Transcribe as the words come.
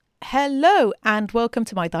Hello and welcome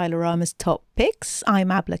to my Dialorama's Top Picks. I'm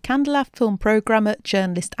Abla Kandalaf, film programmer,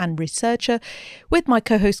 journalist and researcher, with my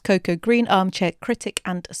co-host Coco Green, armchair critic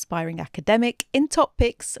and aspiring academic. In Top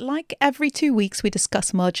Picks, like every 2 weeks, we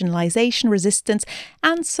discuss marginalisation, resistance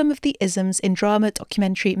and some of the isms in drama,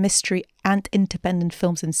 documentary, mystery and independent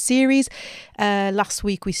films and series. Last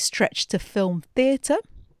week we stretched to film theatre.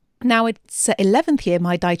 Now it's 11th year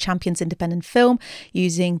My Die champions independent film,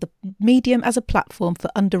 using the medium as a platform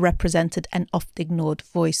for underrepresented and oft-ignored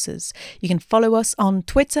voices. You can follow us on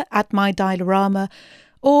Twitter at MyDialorama,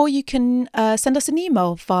 or you can send us an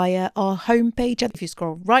email via our homepage. If you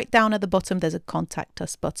scroll right down at the bottom, there's a contact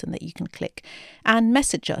us button that you can click and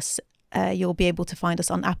message us. You'll be able to find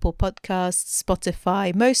us on Apple Podcasts,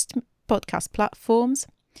 Spotify, most podcast platforms.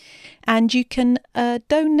 And you can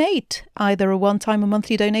donate either a one-time or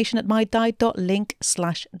monthly donation at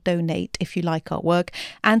mydie.link/donate if you like our work,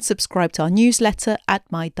 and subscribe to our newsletter at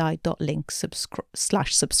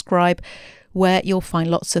mydie.link/subscribe, where you'll find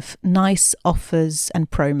lots of nice offers and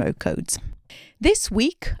promo codes. This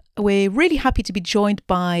week, we're really happy to be joined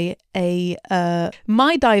by a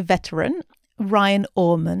My Die veteran, Ryan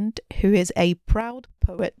Ormond, who is a proud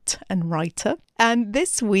poet and writer. And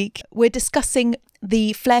this week, we're discussing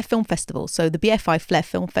the Flare Film Festival, so the BFI Flare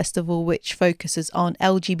Film Festival, which focuses on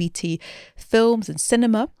LGBT films and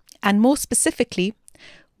cinema, and more specifically,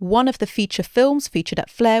 one of the feature films featured at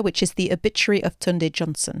Flare, which is The Obituary of Tunde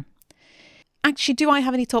Johnson. Actually, do I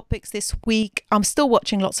have any topics this week? I'm still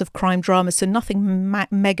watching lots of crime dramas, so nothing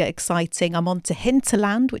mega exciting. I'm on to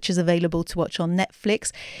Hinterland, which is available to watch on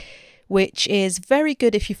Netflix, which is very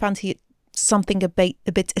good if you fancy something a bit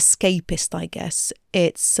escapist, I guess.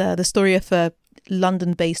 It's the story of a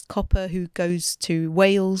London-based copper who goes to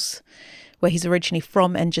Wales, where he's originally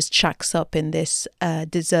from, and just shacks up in this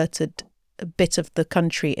deserted bit of the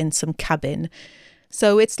country in some cabin.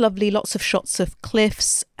 So it's lovely, lots of shots of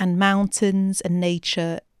cliffs and mountains and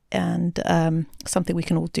nature, and something we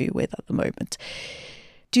can all do with at the moment.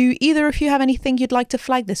 Do either of you have anything you'd like to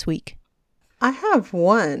flag this week? I have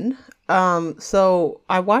one. So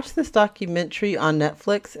I watched this documentary on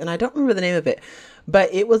Netflix, and I don't remember the name of it,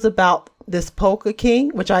 but it was about this polka king,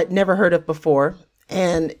 which I'd never heard of before.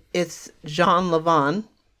 And it's Jean Levin,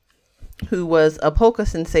 who was a polka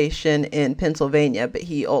sensation in Pennsylvania, but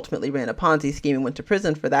he ultimately ran a Ponzi scheme and went to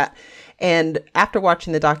prison for that. And after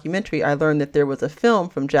watching the documentary, I learned that there was a film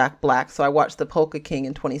from Jack Black. So I watched The Polka King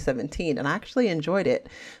in 2017, and I actually enjoyed it.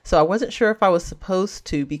 So I wasn't sure if I was supposed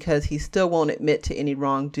to, because he still won't admit to any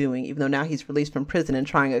wrongdoing, even though now he's released from prison and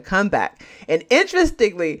trying a comeback. And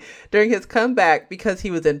interestingly, during his comeback, because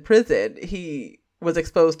he was in prison, he was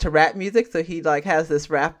exposed to rap music, so he has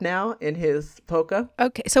this rap now in his polka.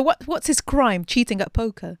 Okay, so what's his crime? Cheating at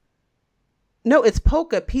poker? No, it's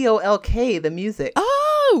polka, Polk, the music.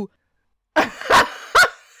 Oh!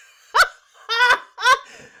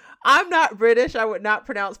 I'm not British. I would not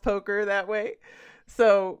pronounce poker that way.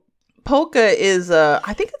 So polka is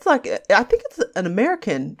I think it's an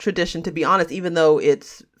American tradition, to be honest, even though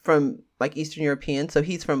it's from Eastern European. So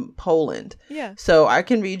he's from Poland. Yeah. So I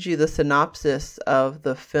can read you the synopsis of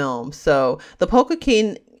the film. So The Polka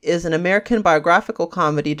King is an American biographical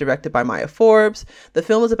comedy directed by Maya Forbes. The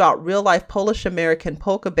film is about real-life Polish-American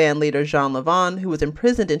polka band leader Jean Levin, who was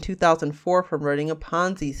imprisoned in 2004 from running a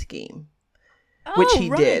Ponzi scheme, which he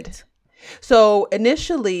did. So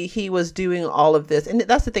initially he was doing all of this, and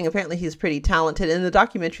that's the thing, apparently he's pretty talented. In the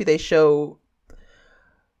documentary, they show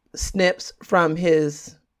snips from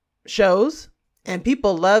his shows, and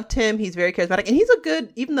people loved him. He's very charismatic, and he's a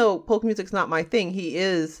good, even though polka music's not my thing, he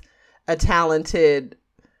is a talented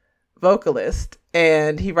vocalist,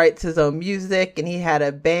 and he writes his own music, and he had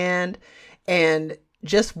a band and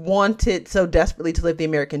just wanted so desperately to live the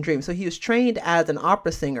American dream. So he was trained as an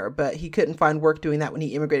opera singer, but he couldn't find work doing that when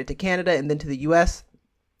he immigrated to Canada and then to the US.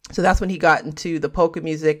 So that's when he got into the polka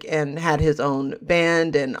music and had his own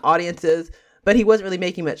band and audiences, but he wasn't really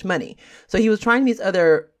making much money. So he was trying these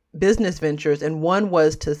other business ventures, and one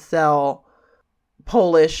was to sell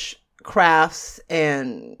Polish crafts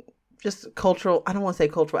and just cultural, I don't want to say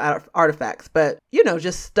cultural artifacts, but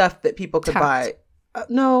just stuff that people could buy.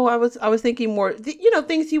 No, I was thinking more,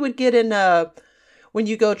 things you would get in when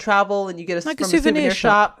you go travel and you get from a souvenir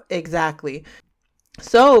shop. Exactly.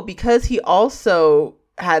 So because he also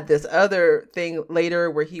had this other thing later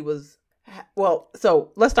where he was,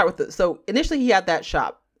 so let's start with this. So initially he had that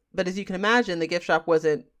shop, but as you can imagine, the gift shop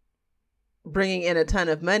wasn't bringing in a ton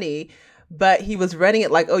of money, but he was running it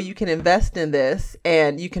you can invest in this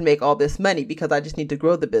and you can make all this money because I just need to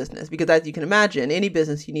grow the business. Because as you can imagine, any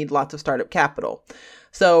business, you need lots of startup capital.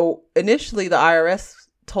 So initially the IRS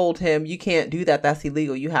told him, you can't do that. That's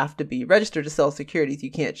illegal. You have to be registered to sell securities. You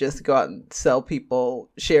can't just go out and sell people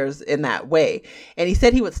shares in that way. And he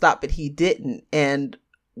said he would stop, but he didn't. And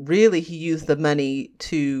really, he used the money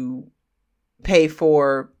to pay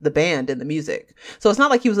for the band and the music. So it's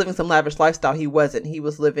not like he was living some lavish lifestyle. He wasn't. He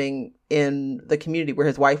was living in the community where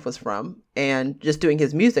his wife was from and just doing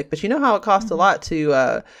his music. But you know how it costs a lot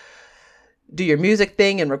to do your music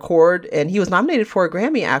thing and record. And he was nominated for a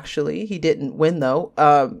Grammy, actually. He didn't win, though.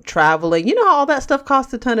 Traveling, you know, all that stuff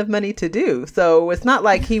costs a ton of money to do. So it's not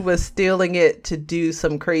like he was stealing it to do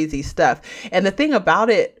some crazy stuff. And the thing about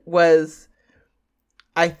it was,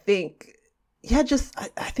 I think, I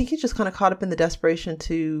think he just kind of caught up in the desperation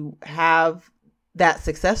to have that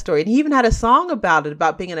success story. And he even had a song about it,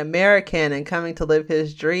 about being an American and coming to live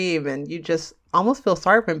his dream. And you just almost feel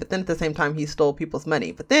sorry for him. But then at the same time, he stole people's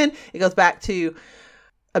money. But then it goes back to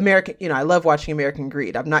American, you know, I love watching American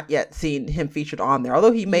Greed. I've not yet seen him featured on there,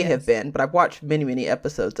 although he may have been, but I've watched many, many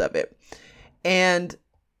episodes of it. And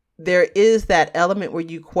there is that element where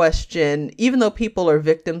you question, even though people are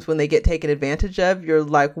victims when they get taken advantage of, you're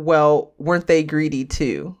like, well, weren't they greedy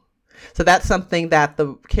too? So that's something that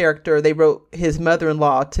the character, they wrote his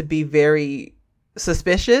mother-in-law to be very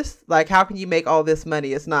suspicious. Like, how can you make all this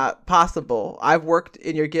money? It's not possible. I've worked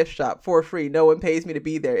in your gift shop for free. No one pays me to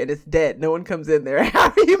be there and it's dead. No one comes in there. How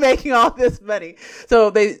are you making all this money?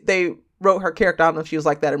 So they wrote her character. I don't know if she was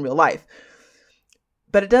like that in real life.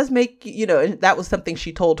 But it does make, you know, and that was something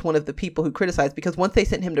she told one of the people who criticized, because once they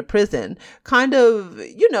sent him to prison, kind of,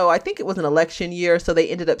 you know, I think it was an election year. So they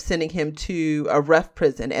ended up sending him to a rough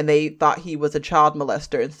prison and they thought he was a child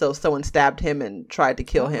molester. And so someone stabbed him and tried to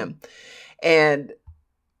kill him. And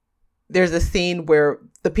there's a scene where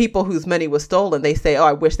the people whose money was stolen, they say, oh,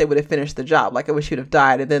 I wish they would have finished the job. Like, I wish you'd have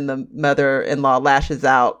died. And then the mother-in-law lashes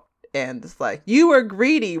out. And it's like, you were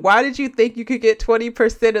greedy. Why did you think you could get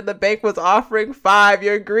 20% and the bank was offering 5%?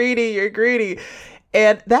 You're greedy. You're greedy.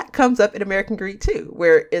 And that comes up in American Greed too,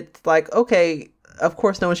 where it's like, okay, of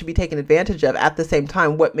course, no one should be taken advantage of. At the same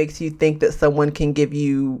time, what makes you think that someone can give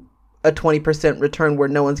you a 20% return where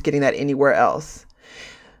no one's getting that anywhere else?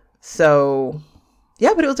 So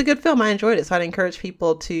yeah, but it was a good film. I enjoyed it. So I'd encourage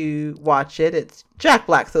people to watch it. It's Jack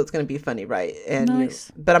Black, so it's going to be funny, right? And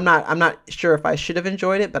nice. But I'm not sure if I should have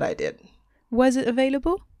enjoyed it, but I did. Was it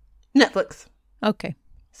available? Netflix. Okay.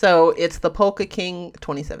 So it's The Polka King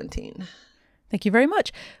 2017. Thank you very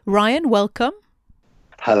much. Ryan, welcome.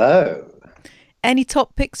 Hello. Any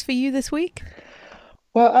top picks for you this week?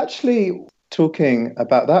 Well, actually, talking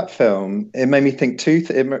about that film, it made me think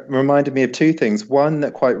it reminded me of two things. One,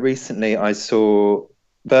 that quite recently I saw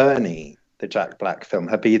Bernie, the Jack Black film.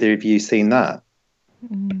 Have either of you seen that?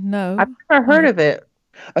 No. I've never heard of it.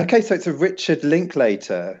 Okay, so it's a Richard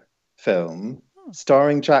Linklater film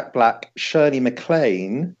starring Jack Black, Shirley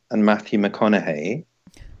MacLaine, and Matthew McConaughey.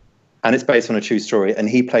 And it's based on a true story. And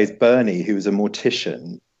he plays Bernie, who is a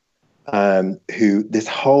mortician.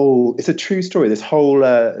 It's a true story. This whole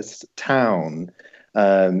town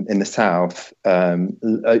in the South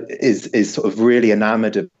is sort of really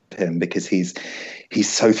enamored of him because he's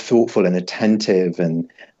so thoughtful and attentive,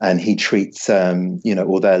 and he treats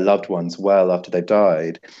all their loved ones well after they've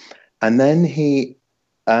died. And then he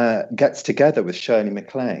gets together with Shirley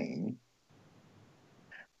MacLaine.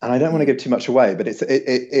 And I don't want to give too much away, but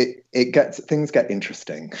things get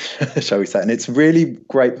interesting, shall we say? And it's really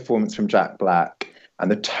great performance from Jack Black, and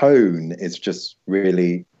the tone is just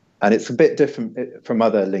really, and it's a bit different from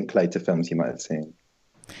other Linklater films you might have seen.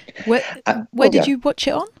 Where did you watch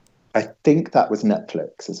it on? I think that was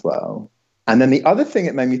Netflix as well. And then the other thing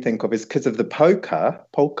it made me think of is because of the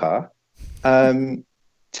polka.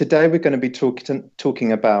 Today we're going to be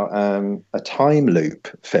talking about a time loop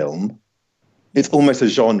film. It's almost a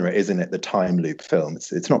genre, isn't it? The time loop film.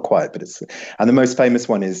 It's not quite, but and the most famous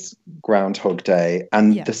one is Groundhog Day.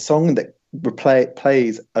 And the song that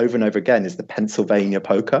plays over and over again is the Pennsylvania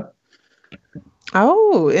Polka.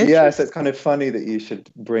 Oh, yeah. So it's kind of funny that you should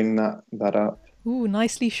bring that up. Ooh,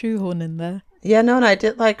 nicely shoehorned in there. Yeah, no, and I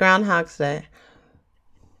did like Groundhog Day.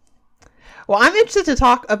 Well, I'm interested to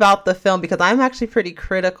talk about the film because I'm actually pretty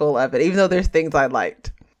critical of it, even though there's things I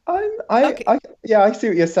liked. I see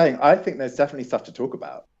what you're saying. I think there's definitely stuff to talk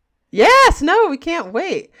about. Yes, no, we can't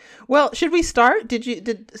wait. Well, should we start? Did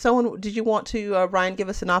you want to, Ryan, give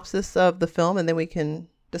a synopsis of the film and then we can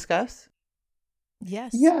discuss?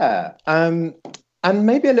 Yes. Yeah. And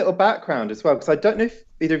maybe a little background as well, because I don't know if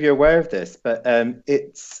either of you are aware of this, but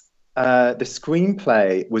it's the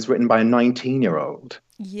screenplay was written by a 19-year-old.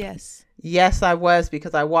 Yes. Yes, I was,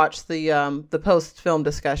 because I watched the post-film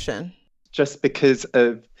discussion. Just because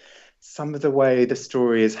of some of the way the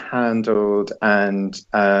story is handled, and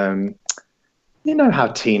you know how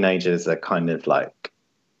teenagers are kind of like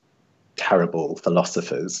terrible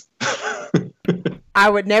philosophers. I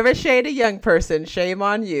would never shade a young person. Shame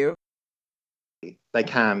on you. They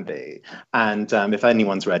can be. And if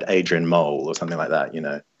anyone's read Adrian Mole or something like that, you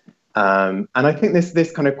know. And I think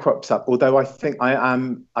this kind of crops up, although I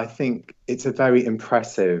think it's a very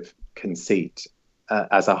impressive conceit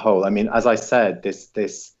as a whole. I mean, as I said,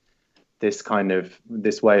 this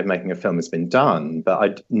way of making a film has been done, but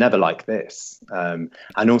I'd never like this. And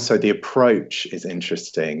also the approach is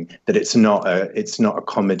interesting, that it's not a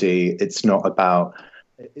comedy. It's not about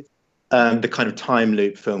the kind of time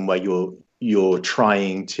loop film where you're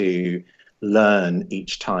trying to learn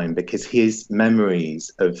each time, because his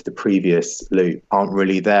memories of the previous loop aren't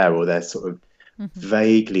really there, or they're sort of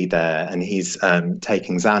vaguely there, and he's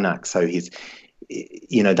taking Xanax, so he's,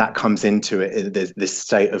 you know, that comes into it, this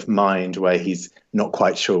state of mind where he's not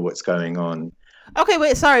quite sure what's going on. Okay,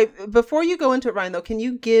 wait, sorry. Before you go into it, Ryan, though, can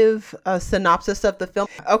you give a synopsis of the film?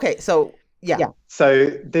 Okay, so yeah. So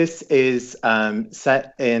this is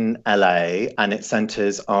set in LA, and it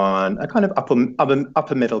centers on a kind of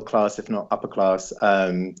upper middle class, if not upper class,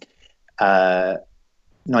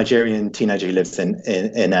 Nigerian teenager who lives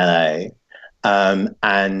in LA,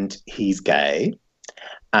 and he's gay,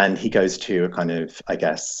 and he goes to a kind of, I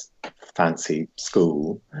guess, fancy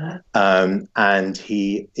school, and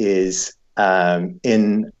he is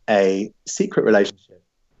in a secret relationship,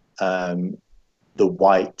 the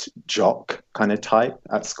white jock kind of type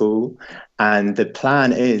at school. And the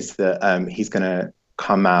plan is that he's going to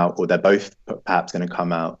come out, or they're both perhaps going to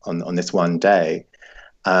come out on this one day.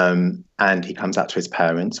 And he comes out to his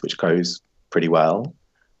parents, which goes pretty well.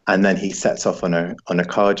 And then he sets off on a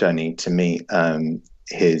car journey to meet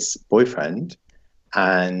his boyfriend.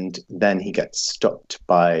 And then he gets stopped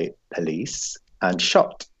by police and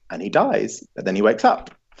shot, and he dies. But then he wakes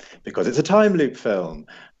up, because it's a time loop film.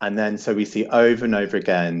 And then so we see over and over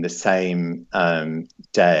again the same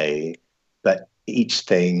day, but each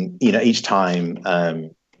time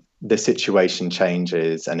the situation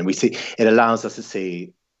changes, and we see, it allows us to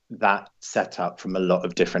see that setup from a lot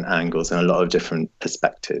of different angles and a lot of different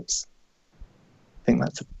perspectives. I think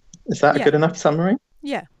is that a good enough summary?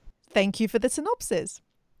 Yeah. Thank you for the synopsis.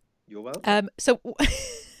 You're welcome. So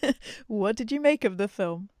what did you make of the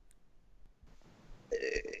film?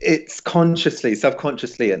 It's subconsciously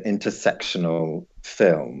an intersectional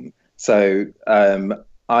film. So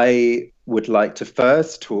I would like to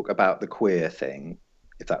first talk about the queer thing,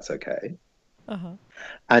 if that's okay.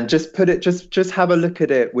 And just just have a look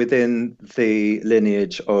at it within the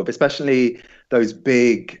lineage of, especially those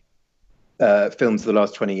big films of the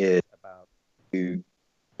last 20 years about, you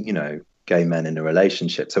know, gay men in a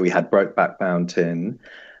relationship. So we had Brokeback Mountain,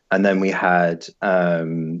 and then we had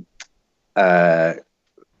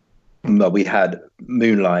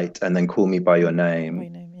Moonlight, and then Call Me by Your Name.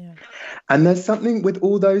 And there's something with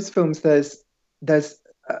all those films, there's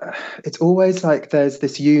it's always like there's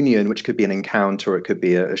this union, which could be an encounter, or it could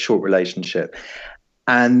be a short relationship,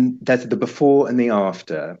 and there's the before and the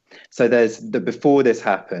after. So there's the before this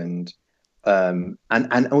happened, and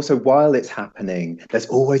also while it's happening, there's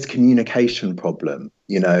always communication problem.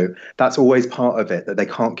 You know, that's always part of it, that they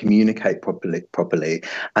can't communicate properly.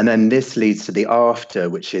 And then this leads to the after,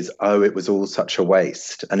 which is, oh, it was all such a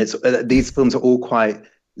waste. And it's these films are all quite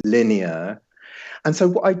linear. And so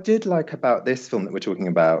what I did like about this film that we're talking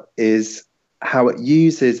about is how it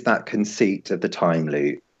uses that conceit of the time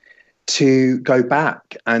loop to go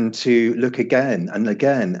back and to look again and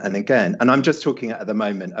again and again. And I'm just talking at the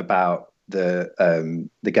moment about the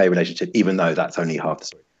gay relationship, even though that's only half the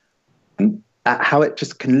story. And how it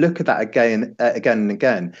just can look at that again and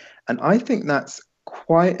again. And I think that's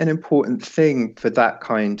quite an important thing for that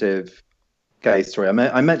kind of gay story.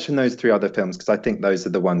 I mentioned those three other films because I think those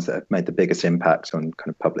are the ones that have made the biggest impact on kind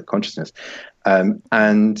of public consciousness.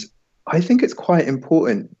 And I think it's quite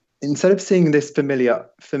important, instead of seeing this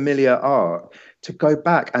familiar art, to go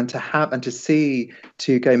back and to see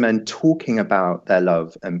two gay men talking about their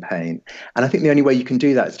love and pain. And I think the only way you can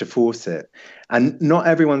do that is to force it. And not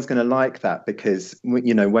everyone's going to like that, because,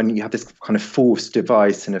 you know, when you have this kind of forced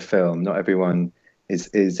device in a film, not everyone is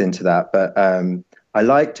into that. But I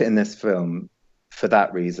liked it in this film for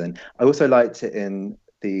that reason. I also liked it in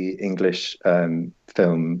the English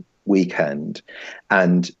film Weekend.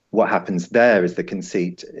 And what happens there is, the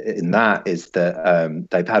conceit in that is that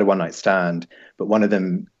they've had a one-night stand, but one of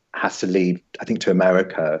them has to leave, I think, to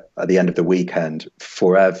America at the end of the weekend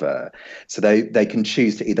forever. So they can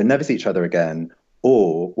choose to either never see each other again,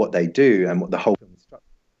 or what they do, and what the whole film is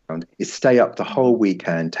is stay up the whole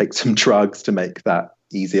weekend, take some drugs to make that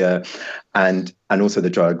easier, and also the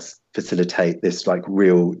drugs facilitate this like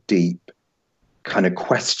real deep kind of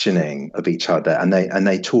questioning of each other, and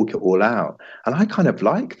they talk it all out, and I kind of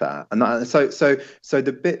like that. And so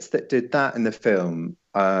the bits that did that in the film,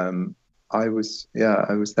 I was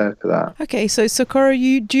there for that. Okay, so Socorro,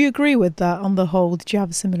 do you agree with that on the whole? Did you have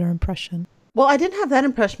a similar impression? Well, I didn't have that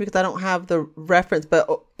impression because I don't have the reference, but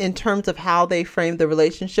in terms of how they framed the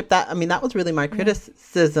relationship, that was really my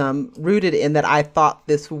criticism, rooted in that I thought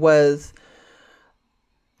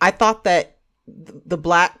that the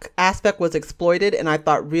Black aspect was exploited, and I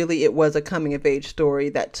thought really it was a coming of age story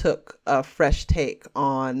that took a fresh take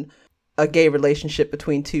on a gay relationship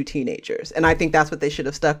between two teenagers. And I think that's what they should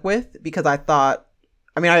have stuck with, because I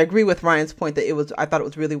agree with Ryan's point that I thought it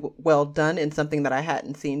was really well done in something that I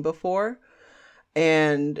hadn't seen before.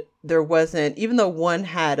 And there wasn't, even though one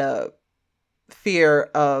had a fear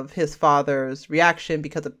of his father's reaction,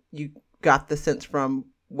 because you got the sense from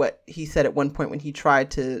what he said at one point when he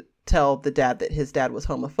tried to tell the dad that his dad was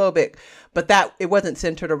homophobic, but that it wasn't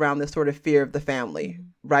centered around this sort of fear of the family,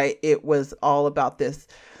 right? It was all about this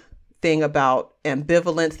thing about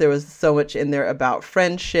ambivalence. There was so much in there about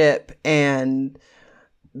friendship and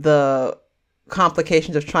the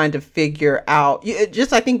complications of trying to figure out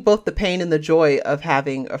I think both the pain and the joy of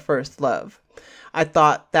having a first love. I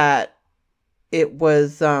thought that it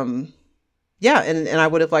was and I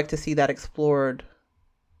would have liked to see that explored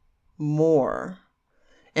more,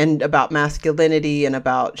 and about masculinity and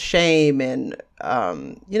about shame, and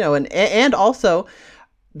and also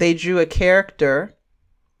they drew a character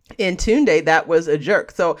in Tunde that was a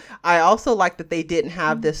jerk. So I also like that they didn't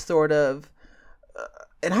have this sort of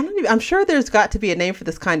and I'm sure there's got to be a name for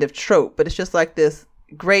this kind of trope, but it's just like this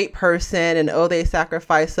great person and, oh, they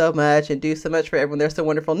sacrifice so much and do so much for everyone. They're so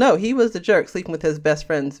wonderful. No, he was the jerk, sleeping with his best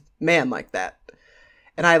friend's man like that.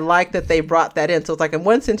 And I like that they brought that in. So it's like, in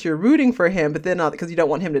one sense, you're rooting for him, but then because you don't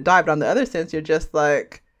want him to die. But on the other sense, you're just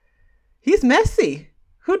like, he's messy.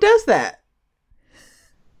 Who does that?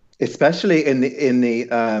 Especially in the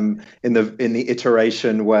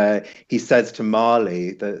iteration where he says to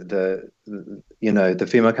Marley, the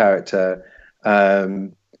female character,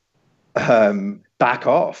 back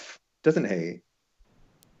off, doesn't he?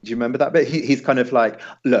 Do you remember that bit? He's kind of like,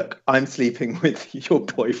 look, I'm sleeping with your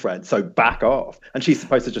boyfriend, so back off. And she's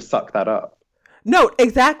supposed to just suck that up. No,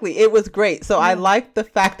 exactly. It was great. So I liked the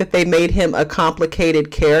fact that they made him a complicated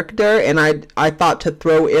character, and I thought to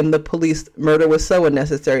throw in the police murder was so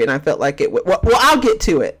unnecessary, and I felt like it. Well, I'll get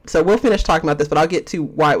to it. So we'll finish talking about this, but I'll get to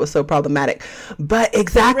why it was so problematic. But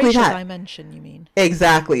exactly racial that dimension, you mean?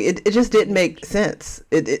 Exactly. It just didn't make sense.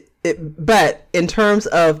 But in terms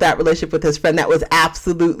of that relationship with his friend, that was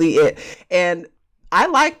absolutely it. And I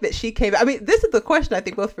like that she came. I mean, this is the question I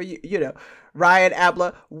think both for you, Ryan,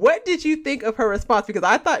 Abla, what did you think of her response? Because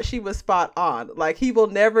I thought she was spot on. Like, he will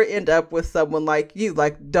never end up with someone like you.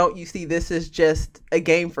 Like, don't you see this is just a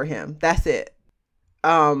game for him? That's it.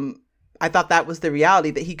 I thought that was the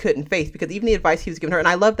reality that he couldn't face, because even the advice he was giving her, and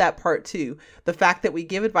I love that part too, the fact that we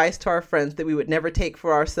give advice to our friends that we would never take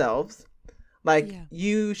for ourselves. Like,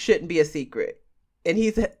 you shouldn't be a secret. And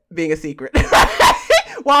he's being a secret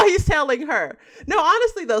while he's telling her. No,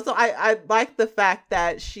 honestly though, so I like the fact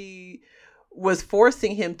that she was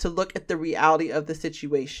forcing him to look at the reality of the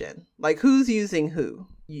situation. Like, who's using who?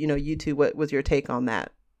 You two, what was your take on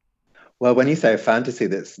that? Well, when you say a fantasy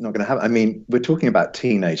that's not going to happen, I mean, we're talking about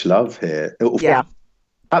teenage love here. Yeah.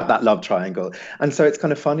 Have that love triangle. And so it's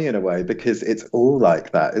kind of funny in a way, because it's all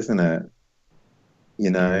like that, isn't it?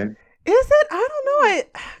 Is it? I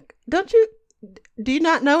don't know. Do you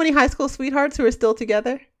not know any high school sweethearts who are still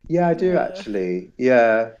together? Yeah, I do actually.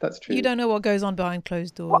 Yeah, that's true. You don't know what goes on behind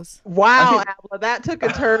closed doors. Wow, Abla, that took a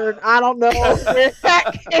turn. I don't know where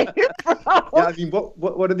that came from. Yeah, I mean,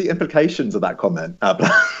 what are the implications of that comment,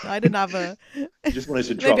 Abla? I didn't have a... You just wanted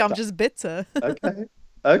to drop Maybe I'm that. just bitter.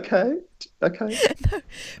 Okay. But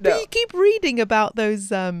you keep reading about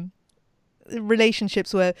those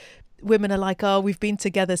relationships where women are like, oh, we've been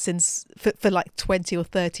together since for like 20 or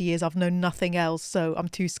 30 years. I've known nothing else, so I'm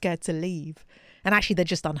too scared to leave. And actually, they're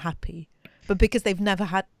just unhappy. But because they've never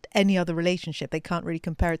had any other relationship, they can't really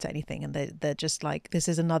compare it to anything. And they're just like, this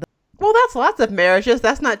is another. Well, that's lots of marriages.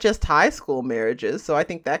 That's not just high school marriages. So I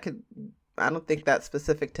think I don't think that's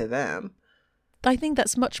specific to them. I think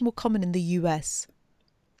that's much more common in the US.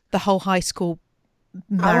 The whole high school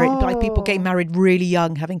marriage, like people getting married really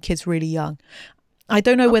young, having kids really young. I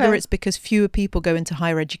don't know whether it's because fewer people go into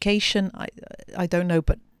higher education. I don't know,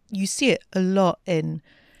 but you see it a lot in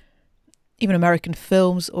even American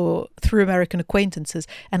films or through American acquaintances.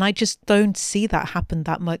 And I just don't see that happen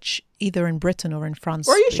that much either in Britain or in France.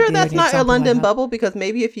 Are you sure The that's only not a example I London have. bubble? Because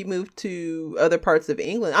maybe if you move to other parts of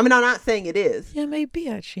England, I mean, I'm not saying it is. Yeah, maybe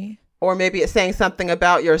actually. Or maybe it's saying something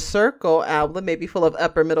about your circle, Alba, maybe full of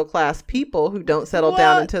upper middle class people who don't settle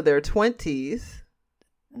down What? into their 20s.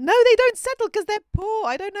 No, they don't settle because they're poor.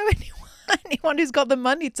 I don't know anyone who's got the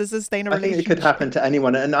money to sustain a I think relationship. it could happen to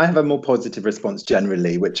anyone, and I have a more positive response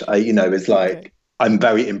generally, which is like, Okay. I'm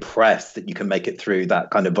very impressed that you can make it through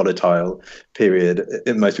that kind of volatile period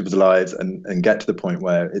in most people's lives and get to the point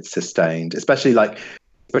where it's sustained, especially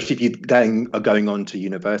if you then are going on to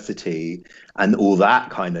university and all that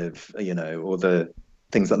kind of, all the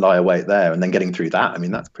things that lie await there, and then getting through that. I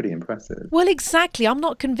mean, that's pretty impressive. Well, exactly. I'm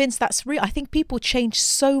not convinced that's real. I think people change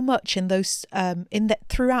so much in those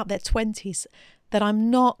throughout their 20s that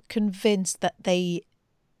I'm not convinced that they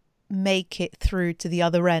make it through to the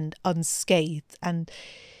other end unscathed. And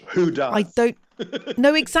Who does? I don't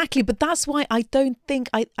know exactly, but that's why I don't think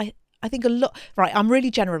I think a lot, right, I'm really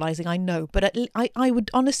generalizing, I know, but I would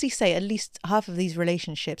honestly say at least half of these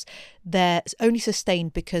relationships, they're only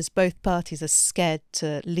sustained because both parties are scared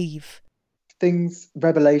to leave.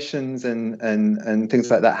 Revelations and things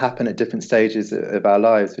like that happen at different stages of our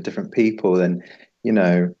lives for different people. And,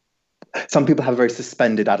 some people have a very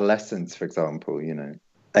suspended adolescence, for example,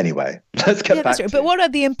 Anyway, let's get back to... But what are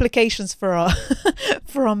the implications for our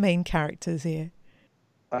for our main characters here?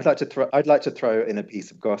 I'd like to throw in a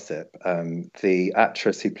piece of gossip. The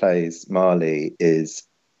actress who plays Marley is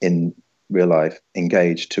in real life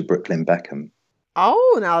engaged to Brooklyn Beckham.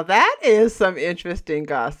 Oh, now that is some interesting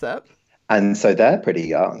gossip. And so they're pretty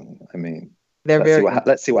young. I mean,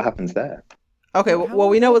 let's see what happens there. Okay, How well,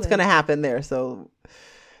 we old know are what's they? going to happen there. So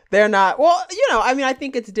they're not, well, I mean, I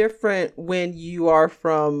think it's different when you are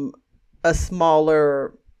from a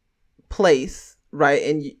smaller place, right?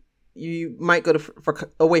 And you might go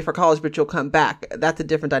away for college, but you'll come back. That's a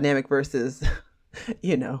different dynamic versus,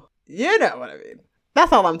 you know what I mean.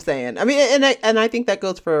 That's all I'm saying. I mean, and I think that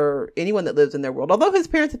goes for anyone that lives in their world. Although his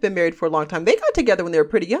parents have been married for a long time, they got together when they were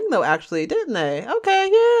pretty young, though. Actually, didn't they? Okay,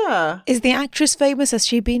 yeah. Is the actress famous? Has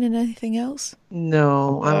she been in anything else?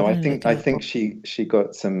 No, I don't. I think she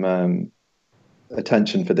got some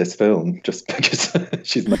attention for this film just because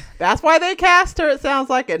she's. That's why they cast her. It sounds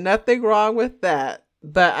like, and nothing wrong with that.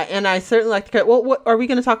 But I certainly like the. Well, what are we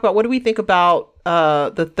going to talk about? What do we think about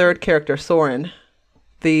the third character, Soren?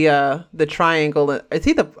 The triangle. Is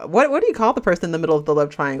he what do you call the person in the middle of the love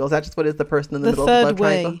triangle? Is that just what is the person in the middle of the love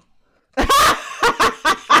triangle?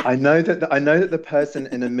 I know that the person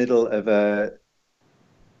in the middle of a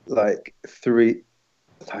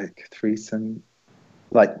threesome,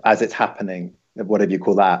 as it's happening, whatever you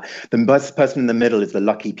call that. The person in the middle is the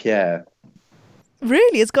lucky Pierre.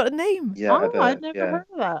 Really? It's got a name? Yeah, I'd never heard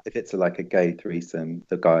of that. If it's a gay threesome,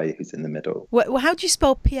 the guy who's in the middle. Well, how do you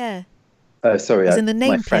spell Pierre? Oh, sorry. As in the name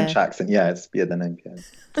my French Pierre. accent. Yeah, the name Pierre.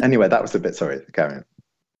 Anyway, that was a bit, sorry, carry on.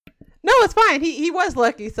 No, it's fine. He was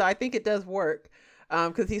lucky, so I think it does work.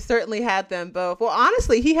 Because he certainly had them both. Well,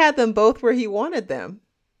 honestly, he had them both where he wanted them.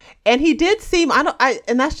 And he did seem,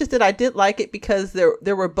 and that's just it. I did like it because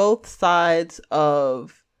there were both sides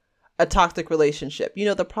of a toxic relationship.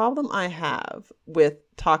 The problem I have with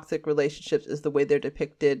toxic relationships is the way they're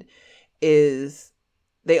depicted is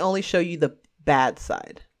they only show you the bad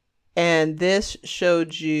side. And this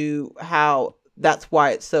showed you how that's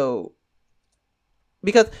why it's so,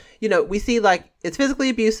 because, we see it's physically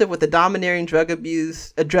abusive with a domineering drug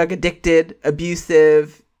addicted,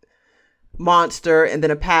 abusive monster, and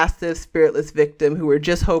then a passive, spiritless victim who are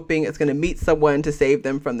just hoping it's going to meet someone to save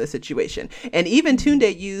them from the situation. And even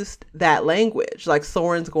Tunde used that language,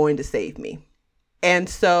 Soren's going to save me. And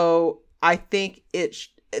so I think and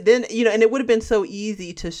it would have been so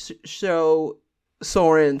easy to show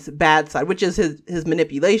Soren's bad side, which is his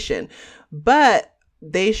manipulation, but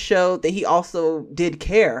they showed that he also did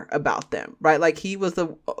care about them, right? He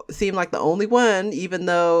seemed like the only one, even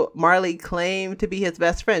though Marley claimed to be his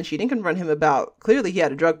best friend. She didn't confront him about, clearly he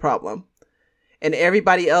had a drug problem, and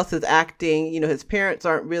everybody else is acting, his parents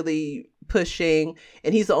aren't really pushing,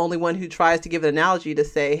 and he's the only one who tries to give an analogy to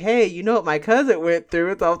say, hey, you know what my cousin went through?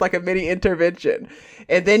 It's almost like a mini intervention.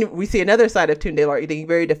 And then we see another side of Tunde Lark being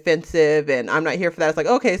very defensive, and I'm not here for that. It's like,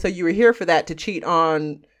 okay, so you were here for that to cheat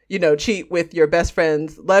with your best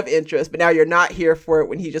friend's love interest, but now you're not here for it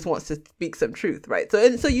when he just wants to speak some truth, right?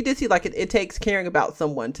 So you did see it takes caring about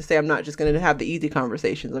someone to say, I'm not just going to have the easy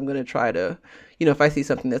conversations. I'm going to try to, if I see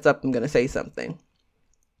something that's up, I'm going to say something.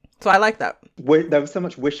 So I like that. There was so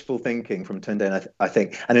much wishful thinking from Tunde, I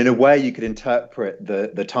think, and in a way you could interpret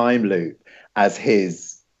the time loop as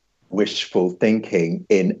his wishful thinking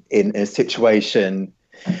in a situation,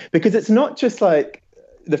 because it's not just like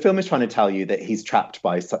the film is trying to tell you that he's trapped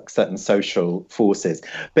by certain social forces,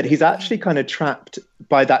 but he's actually kind of trapped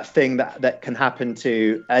by that thing that can happen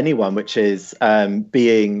to anyone, which is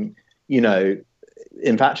being,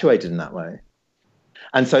 infatuated in that way.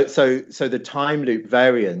 And so the time loop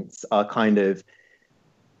variants are kind of,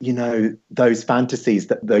 those fantasies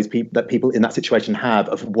that people in that situation have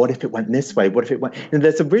of what if it went this way? What if it went? And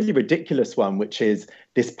there's a really ridiculous one, which is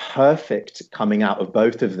this perfect coming out of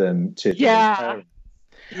both of them to Yeah.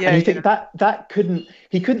 Yeah, and you think that couldn't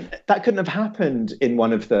have happened in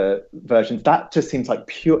one of the versions. That just seems like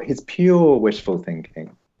his pure wishful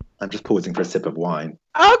thinking. I'm just pausing for a sip of wine.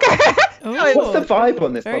 Okay. Oh, What's the vibe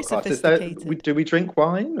on this very podcast? Do we drink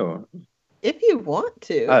wine or? If you want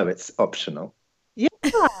to. Oh, it's optional. Yeah,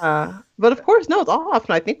 but of course, no, it's all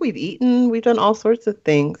optional. I think we've done all sorts of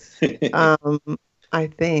things. I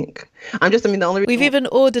think. The only reason We've even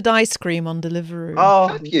ordered ice cream on Deliveroo. Oh,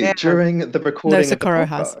 have you man. during the recording of the Socorro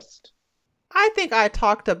podcast? has. I think I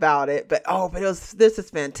talked about it, but this is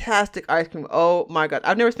fantastic ice cream. Oh my God,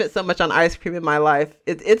 I've never spent so much on ice cream in my life.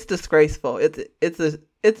 It's disgraceful.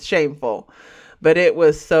 It's shameful, but it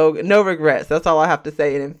was no regrets. That's all I have to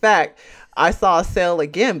say. And in fact, I saw a sale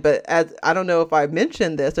again, but I don't know if I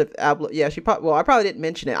mentioned this. I probably didn't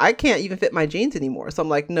mention it. I can't even fit my jeans anymore, so I'm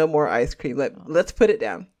like, no more ice cream. Let's put it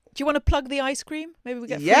down. Do you want to plug the ice cream? Maybe we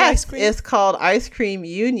get free ice cream. Yes, it's called Ice Cream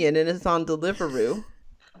Union, and it's on Deliveroo.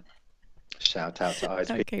 Shout out to ice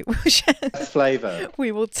cream. Okay, Best flavor.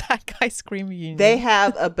 we will tag Ice Cream Union. They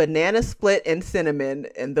have a banana split and cinnamon,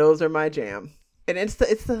 and those are my jam. And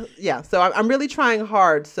So I'm really trying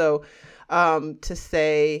hard. So to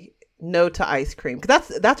say no to ice cream, because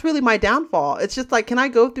that's really my downfall. It's just like, can I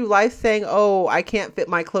go through life saying, oh, I can't fit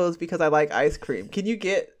my clothes because I like ice cream? Can you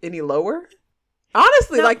get any lower?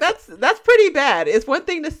 Honestly, No. like that's pretty bad. It's one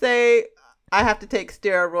thing to say I have to take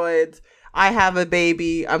steroids, I have a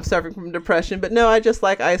baby, I'm suffering from depression, but no, I just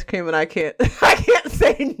like ice cream and I can't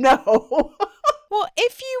say no. Well,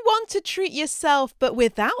 if you want to treat yourself but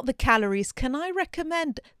without the calories, can I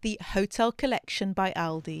recommend the Hotel Collection by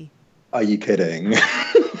Aldi? Are you kidding?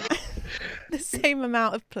 The same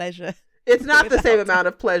amount of pleasure. It's not the same amount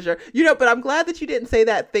of pleasure, but I'm glad that you didn't say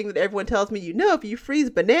that thing that everyone tells me, if you freeze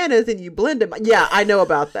bananas and you blend them. Yeah, I know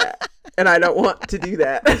about that. And I don't want to do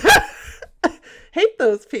that. Hate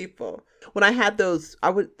those people. When I had those,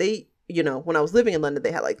 when I was living in London,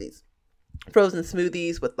 they had like these frozen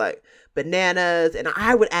smoothies with like bananas, and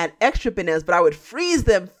I would add extra bananas, but I would freeze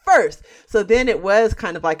them first. So then it was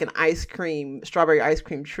kind of like an strawberry ice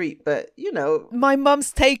cream treat. But, My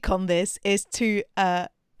mum's take on this is to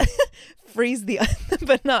freeze the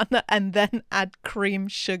banana and then add cream,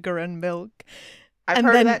 sugar and milk. I've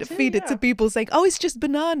heard then that too, feed it to people saying, oh, it's just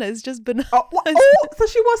banana, it's just banana. So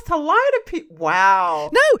she wants to lie to people. Wow.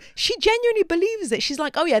 No, she genuinely believes it. She's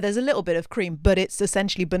like, oh yeah, there's a little bit of cream, but it's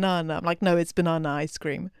essentially banana. I'm like, no, it's banana ice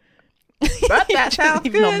cream. But that sounds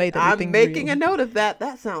You've good. not made I'm anything making real. a note of that.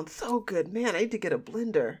 That sounds so good. Man, I need to get a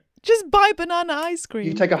blender. Just buy banana ice cream.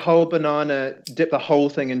 You take a whole banana, dip the whole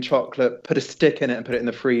thing in chocolate, put a stick in it and put it in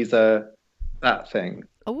the freezer. That thing.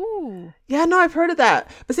 Oh. Yeah, no, I've heard of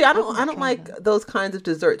that. But see, I don't try like that. those kinds of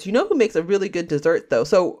desserts. You know who makes a really good dessert though?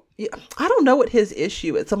 So I don't know what his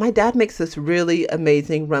issue is. So my dad makes this really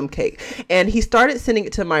amazing rum cake, and he started sending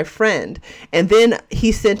it to my friend, and then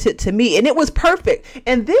he sent it to me, and it was perfect.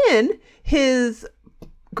 And then his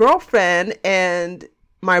girlfriend and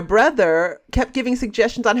my brother kept giving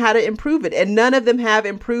suggestions on how to improve it, and none of them have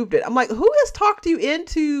improved it. I'm like, who has talked you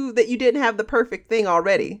into that you didn't have the perfect thing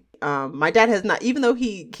already? My dad has not, even though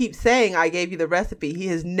he keeps saying I gave you the recipe, he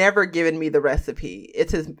has never given me the recipe.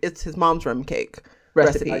 It's his mom's rum cake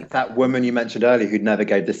recipe. Like that woman you mentioned earlier who never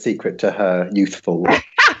gave the secret to her youthful.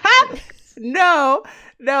 No,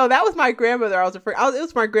 that was my grandmother. It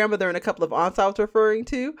was my grandmother and a couple of aunts I was referring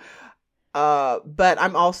to. But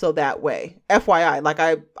I'm also that way. FYI, like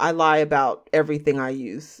I lie about everything I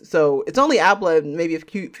use. So it's only Abla and maybe a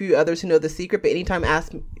few others who know the secret. But anytime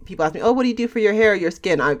people ask me, oh, what do you do for your hair or your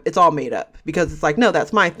skin? It's all made up, because it's like, no,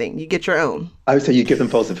 that's my thing. You get your own. Oh, so you give them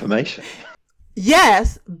false information.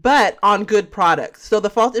 Yes, but on good products. So the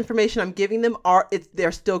false information I'm giving them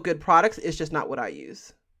they're still good products. It's just not what I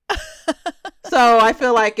use. So I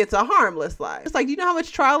feel like it's a harmless lie. It's like, do you know how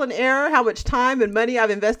much trial and error, how much time and money I've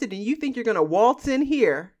invested, and you think you're going to waltz in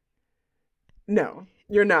here? No,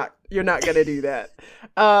 you're not. You're not going to do that.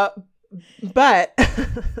 But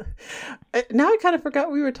now I kind of forgot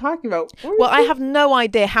what we were talking about. Well, I have no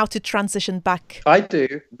idea how to transition back. I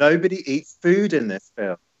do. Nobody eats food in this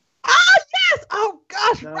film. Oh, Yes. Oh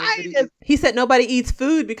gosh, Nobody right. He said nobody eats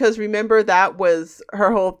food because remember that was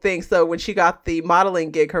her whole thing. So when she got the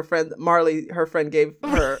modeling gig, her friend Marley, her friend gave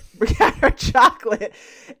her chocolate,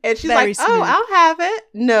 and she's Very like, smooth. "Oh, I'll have it."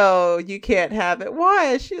 No, you can't have it.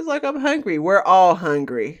 Why? And she's like, "I'm hungry. We're all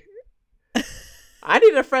hungry." I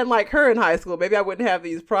needed a friend like her in high school. Maybe I wouldn't have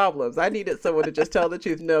these problems. I needed someone to just tell the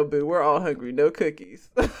truth. No, boo, we're all hungry. No cookies.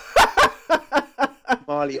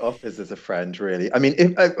 Marley offers as a friend, really. I mean,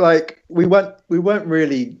 if like we weren't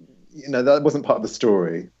really, that wasn't part of the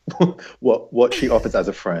story. what she offers as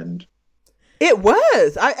a friend. It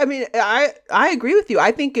was. I mean, I agree with you.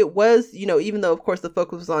 I think it was, even though, of course, the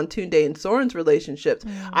focus was on Tunde and Soren's relationships,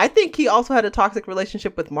 I think he also had a toxic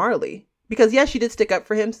relationship with Marley. Because, yes, she did stick up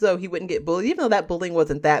for him so he wouldn't get bullied. Even though that bullying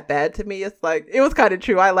wasn't that bad to me, it's like, it was kind of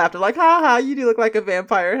true. I laughed. I'm like, ha ha, you do look like a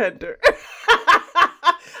vampire hunter.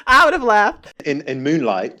 I would have laughed. In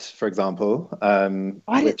Moonlight, for example,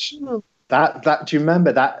 I which didn't know. that do you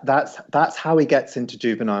remember that's how he gets into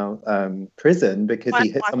juvenile prison, because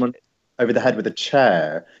he hit someone over the head with a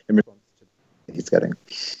chair in response to what he's getting.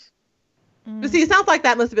 But see, it sounds like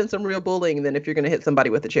that must have been some real bullying then if you're going to hit somebody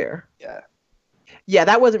with a chair. Yeah. Yeah,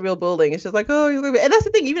 that wasn't real bullying. It's just like, oh, and that's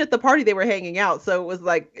the thing. Even at the party, they were hanging out, so it was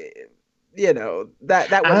like,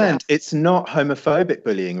 that. And it's not homophobic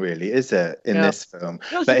bullying, really, is it? In this film,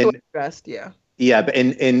 but dressed, yeah. Yeah, but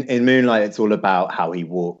in Moonlight, it's all about how he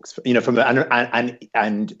walks.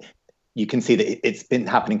 And you can see that it's been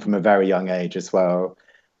happening from a very young age as well.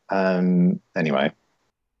 Anyway,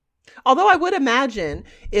 although I would imagine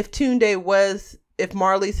if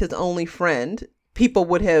Marley's his only friend, people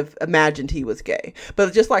would have imagined he was gay.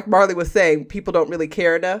 But just like Marley was saying, people don't really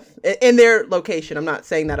care enough in their location. I'm not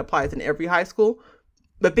saying that applies in every high school,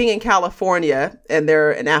 but being in California and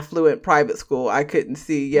they're an affluent private school, I couldn't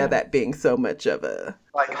see that being so much of a...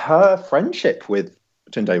 Like her friendship with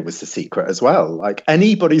Tunde was a secret as well. Like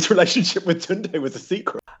anybody's relationship with Tunde was a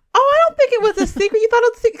secret. Oh, I don't think it was a secret. You thought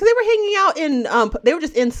it was a secret because they were hanging out they were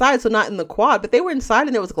just inside, so not in the quad, but they were inside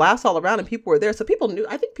and there was glass all around and people were there. So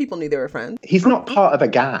I think people knew they were friends. He's not part of a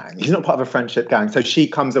gang. He's not part of a friendship gang. So she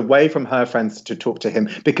comes away from her friends to talk to him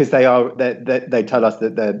because they tell us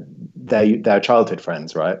that they're childhood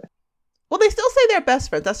friends, right? Well, they still say they're best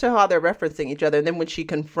friends. That's how they're referencing each other. And then when she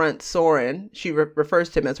confronts Soren, she refers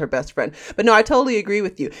to him as her best friend. But no, I totally agree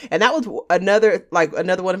with you. And that was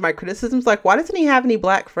another one of my criticisms. Like, why doesn't he have any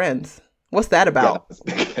black friends? What's that about?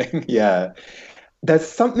 Yeah. There's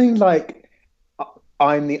something like,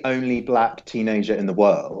 I'm the only black teenager in the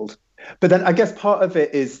world. But then I guess part of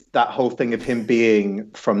it is that whole thing of him being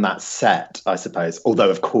from that set, I suppose. Although,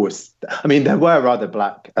 of course, I mean, there were other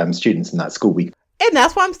black students in that school. And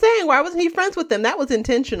that's why I'm saying, why wasn't he friends with them? That was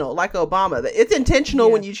intentional, like Obama. It's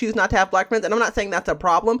intentional when you choose not to have black friends. And I'm not saying that's a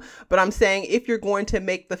problem, but I'm saying if you're going to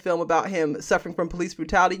make the film about him suffering from police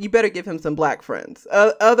brutality, you better give him some black friends.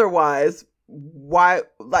 Otherwise, why?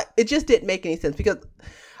 Like, it just didn't make any sense. Because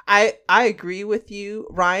I agree with you,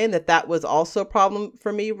 Ryan, that was also a problem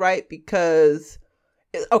for me, right? Because,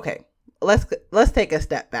 okay, let's take a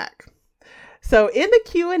step back. So in the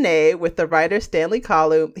Q&A with the writer Stanley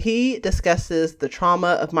Kalu, he discusses the trauma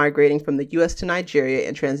of migrating from the U.S. to Nigeria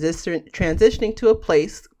and transitioning to a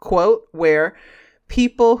place, quote, where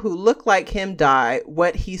people who look like him die,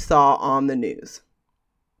 what he saw on the news.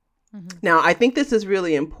 Mm-hmm. Now, I think this is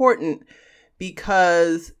really important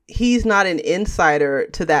because he's not an insider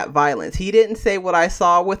to that violence. He didn't say what I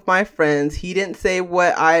saw with my friends. He didn't say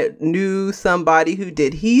what I knew somebody who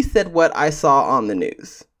did. He said what I saw on the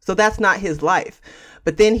news. So that's not his life.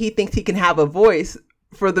 But then he thinks he can have a voice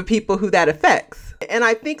for the people who that affects. And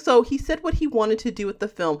I think so. He said what he wanted to do with the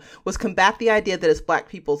film was combat the idea that it's black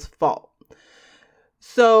people's fault.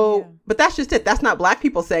 So, but that's just it. That's not black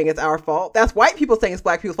people saying it's our fault. That's white people saying it's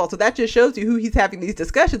black people's fault. So that just shows you who he's having these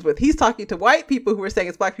discussions with. He's talking to white people who are saying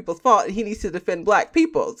it's black people's fault and he needs to defend black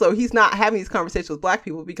people. So he's not having these conversations with black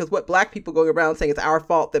people because what black people going around saying it's our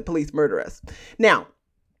fault that police murder us. Now,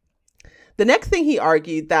 the next thing he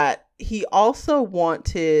argued that he also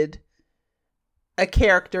wanted a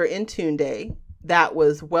character in Tunde that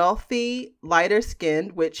was wealthy, lighter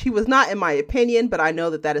skinned, which he was not in my opinion, but I know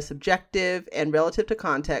that is subjective and relative to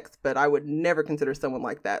context, but I would never consider someone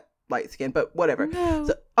like that light skinned, but whatever. No.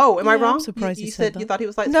 So, am I wrong? I'm surprised you said that. You thought he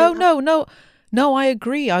was light skinned? No, I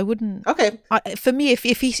agree. I wouldn't. Okay. For me,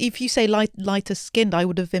 if you say lighter skinned, I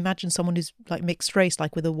would have imagined someone who's like mixed race,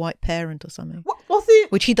 like with a white parent or something. Well, see,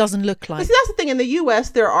 which he doesn't look like. See, that's the thing. In the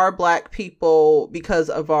U.S., there are black people because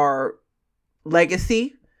of our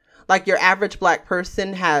legacy. Like your average black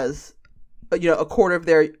person has, a quarter of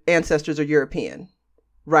their ancestors are European,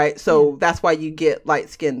 right? So that's why you get light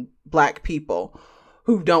skinned black people.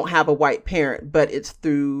 who don't have a white parent, but it's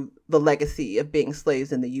through the legacy of being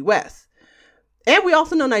slaves in the U.S. And we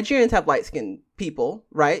also know Nigerians have light-skinned people,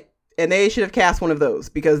 right? And they should have cast one of those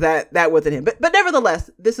because that wasn't him. But nevertheless,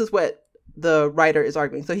 this is what the writer is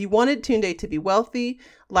arguing. So he wanted Tunde to be wealthy,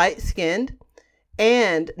 light-skinned,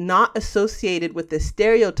 and not associated with the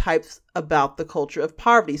stereotypes about the culture of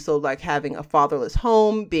poverty. So like having a fatherless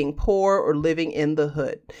home, being poor, or living in the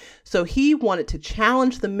hood. So he wanted to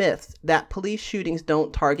challenge the myths that police shootings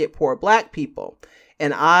don't target poor Black people.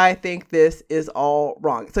 And I think this is all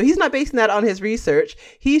wrong. So he's not basing that on his research.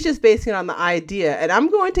 He's just basing it on the idea. And I'm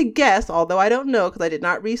going to guess, although I don't know because I did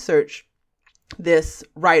not research this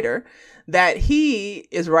writer, that he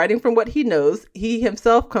is writing from what he knows. He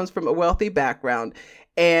himself comes from a wealthy background,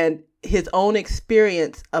 and his own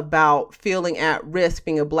experience about feeling at risk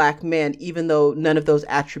being a Black man, even though none of those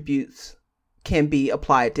attributes can be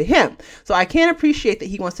applied to him. So I can appreciate that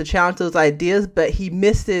he wants to challenge those ideas, but he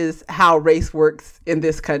misses how race works in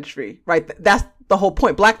this country, right? That's the whole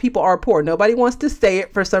point. Black people are poor. Nobody wants to say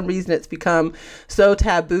it. For some reason, it's become so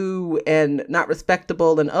taboo and not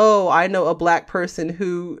respectable. And, oh, I know a Black person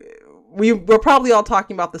who... We're probably all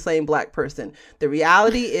talking about the same Black person. The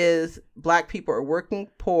reality is Black people are working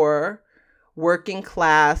poor, working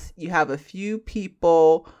class. You have a few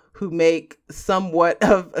people who make somewhat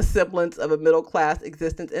of a semblance of a middle class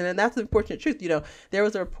existence. And then that's the unfortunate truth. You know, there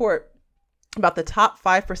was a report about the top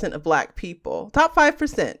 5% of Black people, top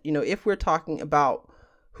 5%, you know, if we're talking about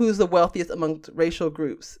who's the wealthiest amongst racial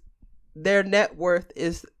groups, their net worth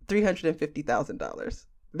is $350,000.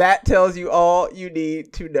 That tells you all you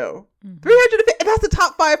need to know. 350, that's the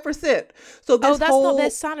top 5%. So this that's not their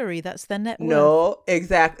salary, that's their net worth. No,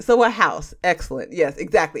 exactly. So a house. Excellent. Yes,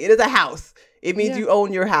 exactly. It is a house. It means you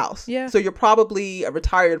own your house. Yeah. So you're probably a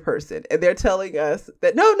retired person. And they're telling us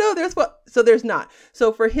that no, there's not.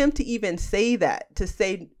 So for him to even say that, to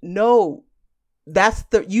say no,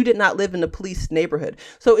 you did not live in a police neighborhood.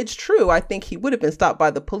 So it's true. I think he would have been stopped by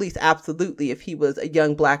the police. Absolutely. If he was a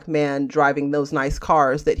young Black man driving those nice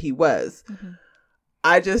cars that he was. Mm-hmm.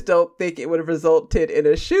 I just don't think it would have resulted in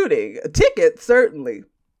a shooting. A ticket, certainly.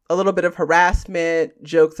 A little bit of harassment,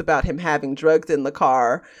 jokes about him having drugs in the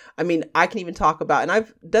car. I mean, I can even talk about, and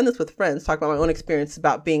I've done this with friends, talk about my own experience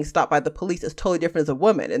about being stopped by the police. It's totally different as a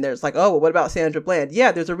woman. And there's like, oh, well, what about Sandra Bland?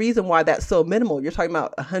 Yeah, there's a reason why that's so minimal. You're talking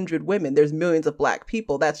about 100 women. There's millions of Black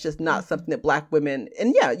people. That's just not something that Black women,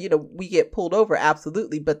 and yeah, you know, we get pulled over,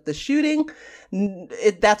 absolutely. But the shooting,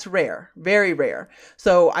 that's rare, very rare.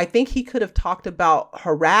 So I think he could have talked about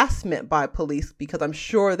harassment by police, because I'm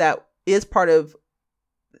sure that is part of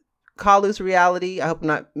Kalu's reality, I hope I'm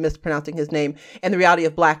not mispronouncing his name, and the reality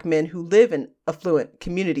of Black men who live in affluent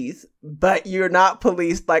communities, but you're not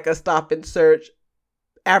policed like a stop and search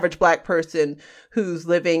average Black person who's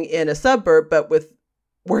living in a suburb, but with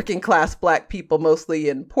working class Black people, mostly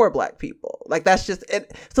and poor Black people. Like that's just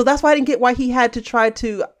it. So that's why I didn't get why he had to try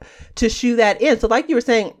to shoe that in. So like you were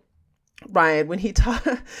saying, Ryan, when he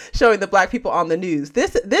showing the Black people on the news,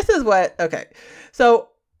 this is what, okay. So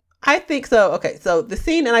I think so. Okay, so the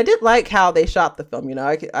scene, and I did like how they shot the film. You know,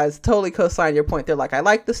 I totally co-sign your point there. Like, I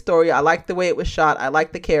like the story. I like the way it was shot. I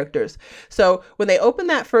like the characters. So when they open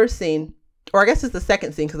that first scene, or I guess it's the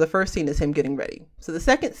second scene, because the first scene is him getting ready. So the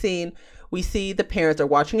second scene, we see the parents are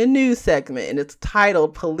watching a news segment, and it's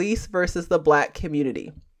titled "Police versus the Black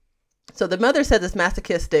Community." So the mother says it's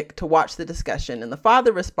masochistic to watch the discussion, and the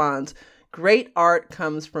father responds, "Great art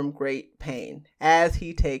comes from great pain," as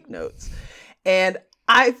he take notes. And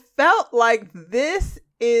I felt like this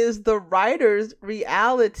is the writer's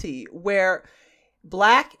reality, where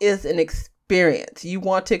Black is an experience. You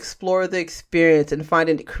want to explore the experience and find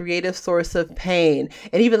a creative source of pain.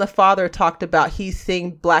 And even the father talked about he's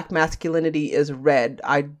seeing Black masculinity is red.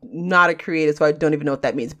 I'm not a creative, so I don't even know what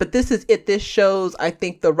that means. But this is it. This shows, I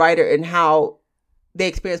think, the writer and how they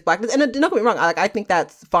experience Blackness. And don't get me wrong, I think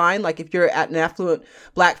that's fine. Like if you're at an affluent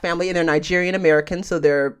Black family and they're Nigerian American, so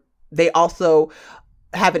they also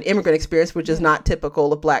have an immigrant experience, which is not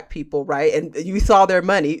typical of Black people, right? And you saw their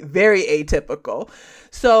money, very atypical.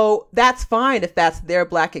 So that's fine if that's their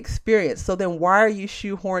Black experience. So then why are you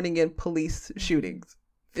shoehorning in police shootings?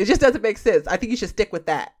 It just doesn't make sense. I think you should stick with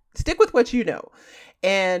that. Stick with what you know.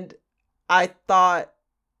 And I thought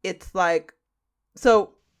it's like,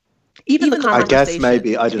 so even the conversation. I guess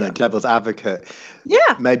maybe, I don't know, devil's advocate.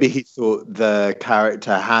 Yeah. Maybe he thought the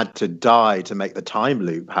character had to die to make the time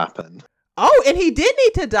loop happen. Oh, and he did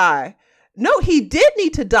need to die. No, he did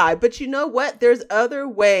need to die. But you know what? There's other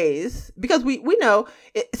ways, because we know,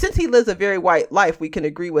 since he lives a very white life, we can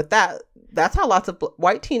agree with that. that's how lots of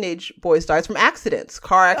white teenage boys dies, from accidents,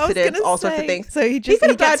 car accidents, all sorts of things. So he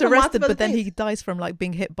gets arrested, but then he dies from like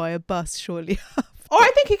being hit by a bus, surely. Or I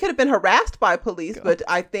think he could have been harassed by police, but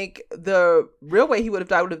I think the real way he would have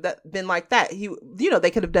died would have been like that.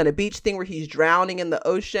 They could have done a beach thing where he's drowning in the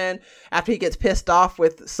ocean after he gets pissed off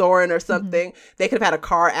with Soren or something. Mm-hmm. They could have had a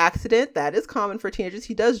car accident. That is common for teenagers.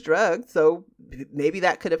 He does drugs, so maybe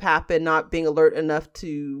that could have happened, not being alert enough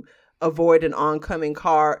to avoid an oncoming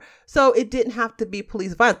car. So it didn't have to be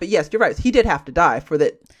police violence. But yes, you're right. He did have to die for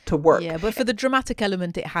that to work. Yeah, but for the dramatic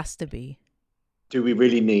element, it has to be. Do we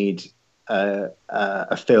really need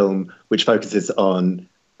a film which focuses on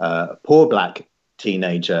a poor black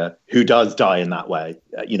teenager who does die in that way,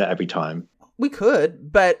 every time? We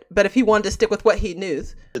could, but if he wanted to stick with what he knew.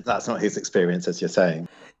 That's not his experience, as you're saying.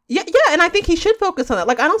 Yeah, and I think he should focus on that.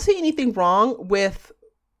 Like, I don't see anything wrong with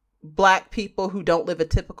black people who don't live a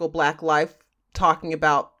typical black life talking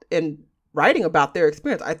about and writing about their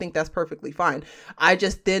experience. I think that's perfectly fine. I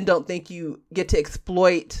just then don't think you get to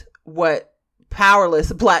exploit what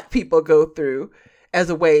powerless black people go through as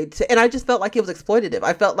a way to, and I just felt like it was exploitative.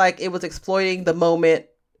 I felt like it was exploiting the moment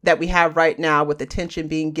that we have right now with attention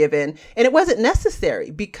being given, and it wasn't necessary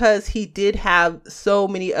because he did have so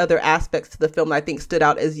many other aspects to the film that I think stood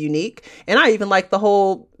out as unique. And I even like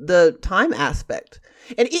the time aspect.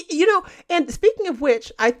 And and speaking of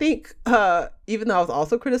which, I think even though I was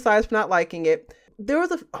also criticized for not liking it, there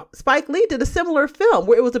was Spike Lee did a similar film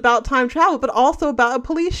where it was about time travel, but also about a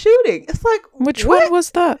police shooting. It's like, which one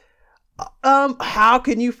was that? How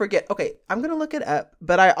can you forget? Okay, I'm going to look it up,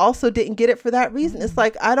 but I also didn't get it for that reason. It's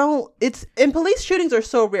like, and police shootings are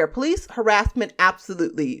so rare. Police harassment,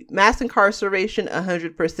 absolutely. Mass incarceration,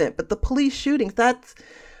 100%. But the police shootings, that's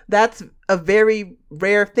a very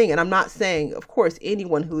rare thing. And I'm not saying, of course,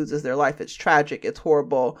 anyone who loses their life, it's tragic, it's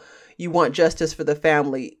horrible. You want justice for the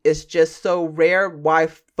family. It's just so rare. Why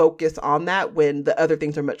focus on that when the other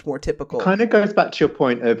things are much more typical? It kind of goes back to your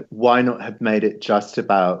point of why not have made it just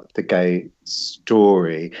about the gay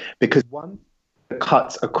story? Because one that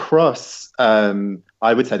cuts across,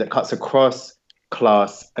 I would say that cuts across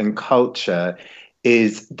class and culture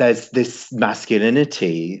is there's this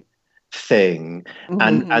masculinity thing,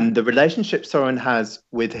 mm-hmm. and the relationship Soren has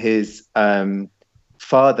with his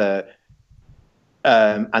father,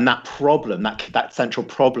 and that problem, that central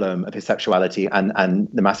problem of his sexuality and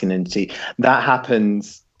the masculinity, that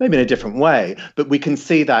happens maybe in a different way, but we can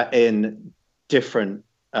see that in different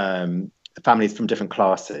families from different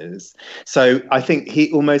classes. So I think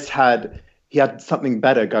he almost had something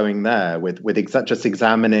better going there with just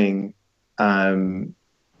examining.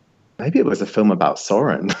 Maybe it was a film about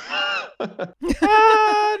Soren.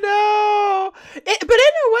 Oh no! But in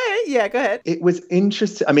a way, yeah. Go ahead. It was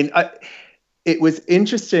interesting. I mean, it was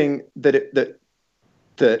interesting that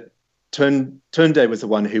Tunde was the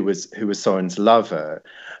one who was Soren's lover,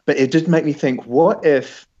 but it did make me think: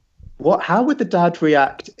 how would the dad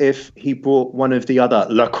react if he brought one of the other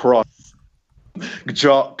lacrosse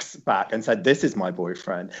jocks back and said, "This is my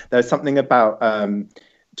boyfriend"? There's something about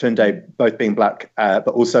Tunde both being black, but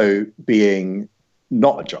also being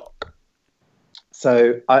not a jock.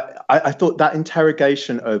 So I thought that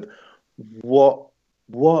interrogation of what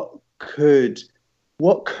could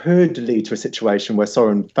lead to a situation where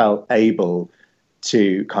Soren felt able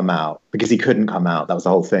to come out, because he couldn't come out. That was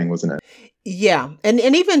the whole thing, wasn't it? Yeah. And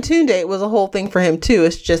even Tunde, it was a whole thing for him too.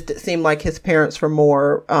 It's just, it seemed like his parents were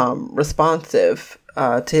more responsive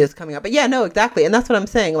to his coming out. But yeah, no, exactly. And that's what I'm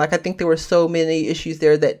saying. Like, I think there were so many issues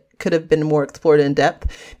there that could have been more explored in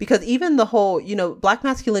depth, because even the whole, black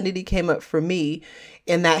masculinity came up for me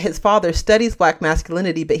in that his father studies black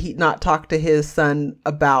masculinity, but he'd not talked to his son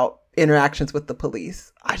about interactions with the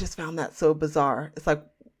police. I just found that so bizarre. It's like,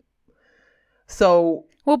 so.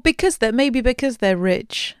 Well, because they're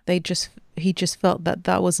rich, he just felt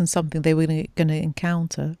that wasn't something they were going to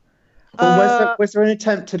encounter. Was there an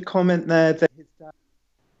attempted comment there that his dad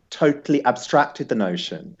totally abstracted the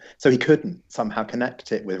notion, so he couldn't somehow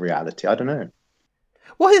connect it with reality? I don't know.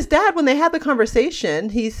 Well, his dad, when they had the conversation,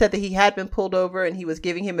 he said that he had been pulled over and he was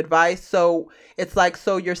giving him advice. So it's like,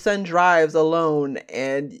 so your son drives alone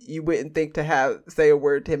and you wouldn't think to say a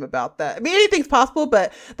word to him about that. I mean, anything's possible,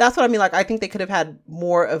 but that's what I mean. Like, I think they could have had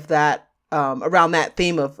more of that around that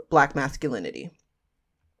theme of black masculinity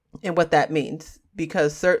and what that means,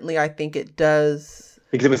 because certainly I think it does.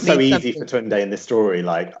 Because it was so easy for Tunde in this story.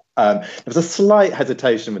 Like, there was a slight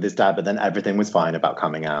hesitation with his dad, but then everything was fine about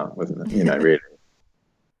coming out, wasn't it? Really.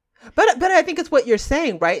 But I think it's what you're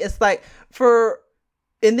saying, right? It's like,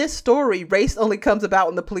 in this story, race only comes about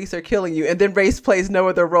when the police are killing you, and then race plays no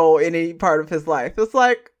other role in any part of his life. It's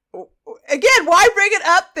like, Again, why bring it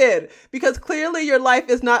up then? Because clearly your life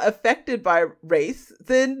is not affected by race,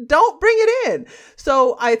 then don't bring it in.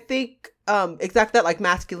 So I think exactly that, like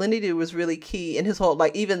masculinity was really key in his whole,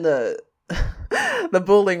 like even the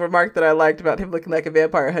bullying remark that I liked about him looking like a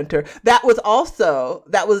vampire hunter. That was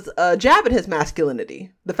a jab at his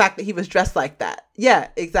masculinity. The fact that he was dressed like that. Yeah,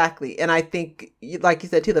 exactly. And I think, like you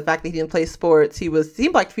said too, the fact that he didn't play sports,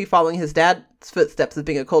 seemed like to be following his dad's footsteps as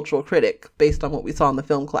being a cultural critic based on what we saw in the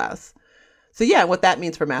film class. So yeah, what that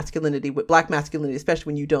means for masculinity, with Black masculinity, especially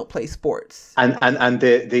when you don't play sports. And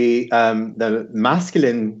the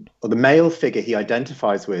masculine or the male figure he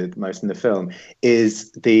identifies with most in the film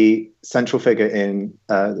is the central figure in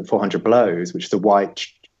 400 Blows, which is a white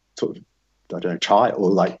sort of, I don't know, child or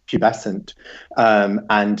like pubescent.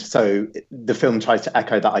 And so the film tries to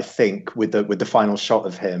echo that, I think, with the final shot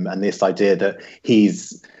of him and this idea that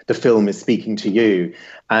the film is speaking to you.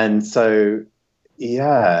 And so,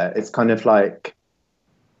 yeah, it's kind of like,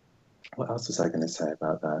 what else was I going to say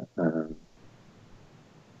about that? I don't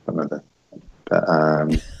remember.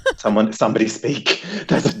 But somebody speak.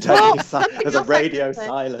 There's a radio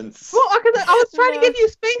silence. Well, I was trying to give you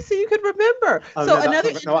space so you could remember. Oh, no,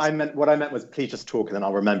 what I meant was please just talk and then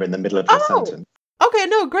I'll remember in the middle of the sentence. Okay,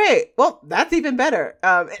 no, great. Well, that's even better.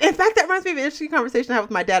 In fact, that reminds me of an interesting conversation I had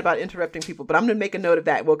with my dad about interrupting people, but I'm going to make a note of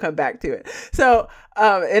that. We'll come back to it. So,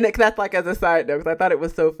 that's like as a side note, because I thought it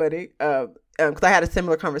was so funny. Because I had a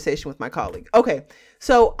similar conversation with my colleague. Okay,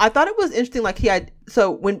 so I thought it was interesting. Like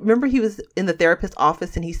remember he was in the therapist's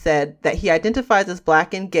office and he said that he identifies as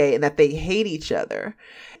Black and gay and that they hate each other.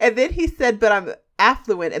 And then he said, but I'm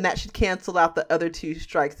affluent and that should cancel out the other two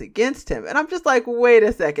strikes against him. And I'm just like, wait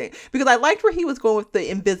a second, because I liked where he was going with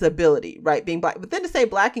the invisibility, right? Being Black, but then to say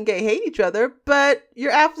Black and gay hate each other, but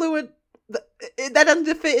you're affluent, that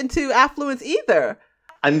doesn't fit into affluence either.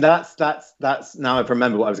 And that's now I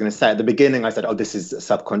remember what I was going to say. At the beginning, I said, oh, this is a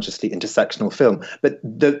subconsciously intersectional film. But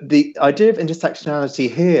the idea of intersectionality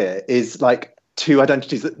here is like two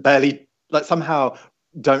identities that barely, like somehow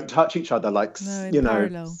don't touch each other, like,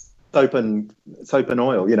 parallel. Soap and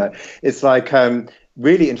oil, It's like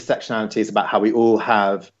really intersectionality is about how we all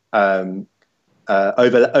have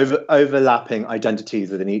overlapping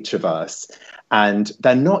identities within each of us. And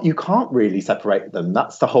they're not, you can't really separate them.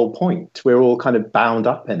 That's the whole point. We're all kind of bound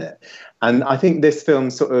up in it. And I think this film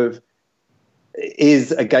sort of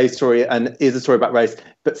is a gay story and is a story about race,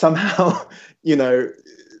 but somehow, they're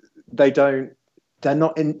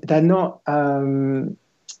not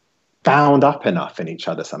bound up enough in each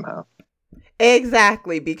other somehow.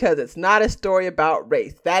 Exactly, because it's not a story about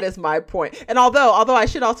race. That is my point. And although I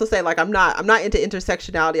should also say, like, I'm not into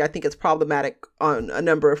intersectionality. I think it's problematic on a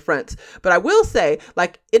number of fronts. But I will say,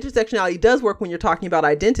 like, intersectionality does work when you're talking about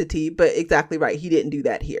identity. But exactly right, he didn't do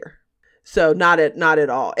that here. So not at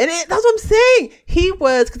all. And that's what I'm saying.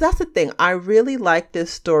 Because that's the thing. I really like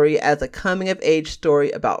this story as a coming of age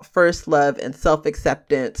story about first love and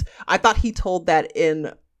self-acceptance. I thought he told that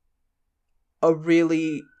in a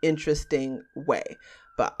really interesting way.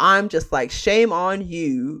 But I'm just like, shame on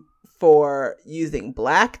you for using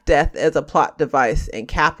Black death as a plot device and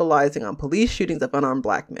capitalizing on police shootings of unarmed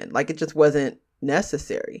Black men. Like, it just wasn't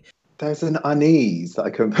necessary. There's an unease that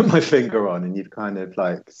I couldn't put my finger on, and you've kind of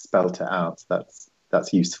like spelt it out.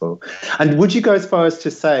 That's useful. And would you go as far as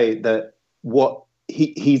to say that what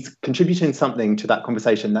he's contributing something to that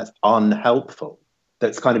conversation that's unhelpful,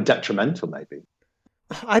 that's kind of detrimental maybe?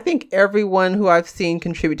 I think everyone who I've seen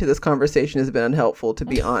contribute to this conversation has been unhelpful, to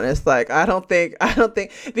be honest. Like, I don't think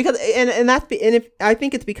because I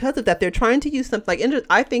think it's because of that they're trying to use something like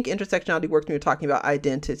I think intersectionality works when you're talking about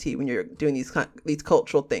identity, when you're doing these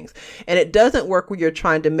cultural things, and it doesn't work when you're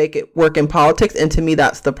trying to make it work in politics. And to me,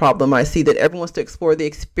 that's the problem. I see that everyone wants to explore the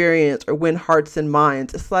experience or win hearts and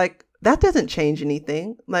minds. It's like, that doesn't change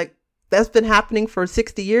anything. Like, that's been happening for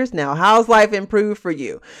 60 years now. How's life improved for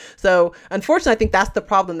you? So unfortunately, I think that's the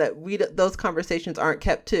problem, that those conversations aren't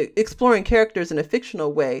kept to exploring characters in a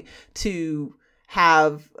fictional way to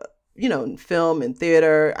have, in film and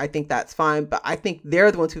theater. I think that's fine. But I think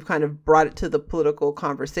they're the ones who've kind of brought it to the political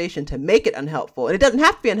conversation to make it unhelpful. And it doesn't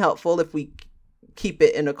have to be unhelpful if we keep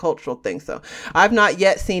it in a cultural thing. So I've not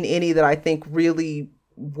yet seen any that I think really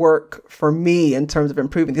work for me in terms of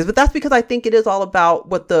improving things, but that's because I think it is all about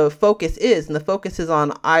what the focus is, and the focus is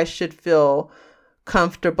on I should feel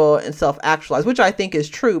comfortable and self-actualized, which I think is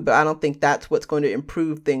true, but I don't think that's what's going to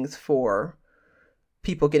improve things for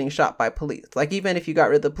people getting shot by police. Like, even if you got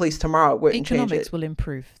rid of the police tomorrow, it wouldn't change it. Economics will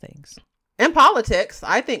improve things. And politics,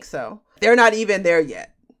 I think so. They're not even there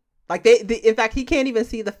yet. Like, they in fact, he can't even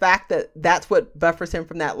see the fact that that's what buffers him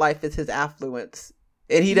from that life is his affluence,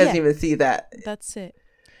 and he doesn't even see that. That's it.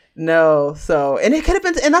 No. So, and it could have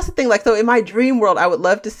been, and that's the thing. Like, so in my dream world, I would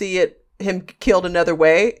love to see him killed another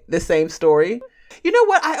way. The same story. You know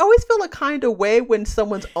what? I always feel a kind of way when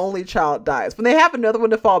someone's only child dies. When they have another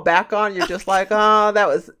one to fall back on, you're just like,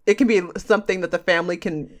 oh, it can be something that the family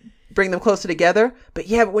can bring them closer together. But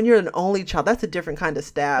but when you're an only child, that's a different kind of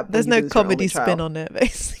stab. There's no comedy spin on it,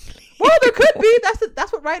 basically. Well, there could be.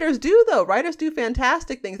 That's what writers do, though. Writers do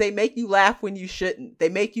fantastic things. They make you laugh when you shouldn't. They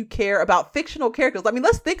make you care about fictional characters. I mean,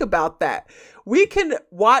 let's think about that. We can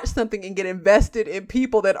watch something and get invested in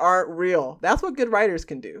people that aren't real. That's what good writers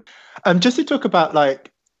can do. Just to talk about, like,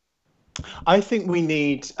 I think we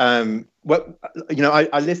need, I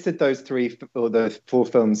listed those four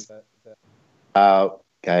films about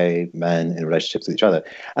gay men in relationships with each other.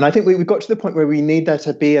 And I think we got to the point where we need there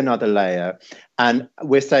to be another layer. And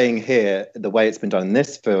we're saying here, the way it's been done in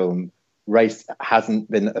this film, race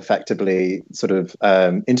hasn't been effectively sort of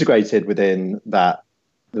integrated within that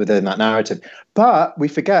narrative. But we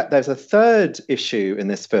forget there's a third issue in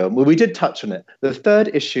this film. Well, we did touch on it. The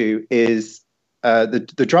third issue is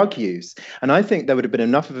the drug use. And I think there would have been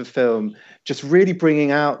enough of a film just really bringing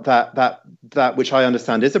out that which I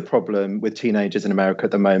understand is a problem with teenagers in America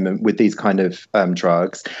at the moment with these kind of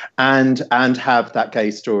drugs, and have that gay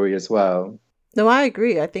story as well. No, I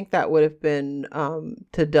agree. I think that would have been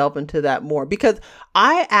to delve into that more, because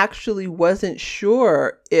I actually wasn't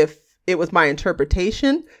sure if it was my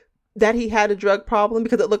interpretation that he had a drug problem,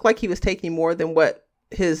 because it looked like he was taking more than what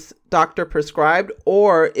his doctor prescribed,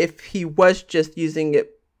 or if he was just using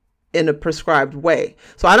it in a prescribed way.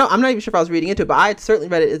 So I'm not even sure if I was reading into it, but I had certainly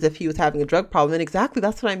read it as if he was having a drug problem. And exactly,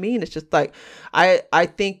 that's what I mean. It's just like, I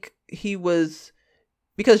think he was,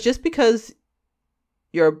 because just because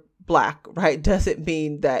you're Black, right, doesn't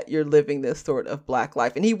mean that you're living this sort of Black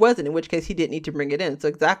life. And he wasn't, in which case he didn't need to bring it in. So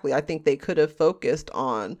exactly, I think they could have focused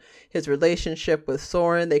on his relationship with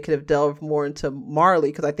Soren. They could have delved more into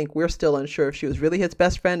Marley, because I think we're still unsure if she was really his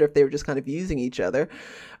best friend or if they were just kind of using each other.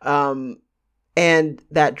 And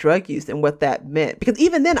that drug use and what that meant. Because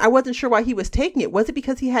even then, I wasn't sure why he was taking it. Was it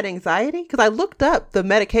because he had anxiety? Because I looked up the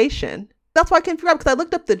medication. That's why I couldn't figure out, because I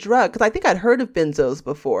looked up the drug, because I think I'd heard of benzos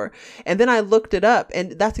before. And then I looked it up,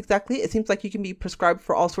 and that's exactly it. It seems like you can be prescribed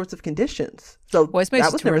for all sorts of conditions. So that was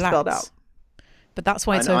never spelled out. But that's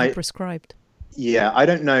why it's overprescribed. Yeah, I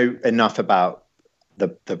don't know enough about the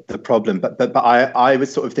problem, but I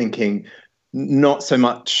was sort of thinking not so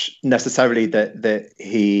much necessarily that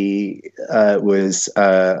he was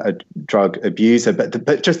a drug abuser,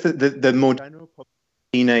 but just the more general problem.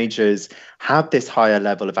 Teenagers have this higher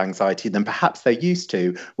level of anxiety than perhaps they used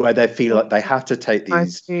to, where they feel like they have to take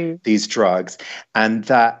these drugs, and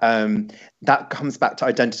that comes back to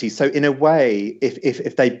identity. So in a way,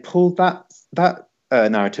 if they pull that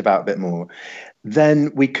narrative out a bit more,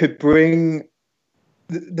 then we could bring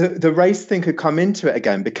the race thing could come into it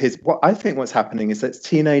again, because what's happening is that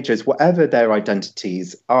teenagers, whatever their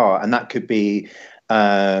identities are, and that could be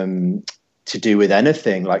to do with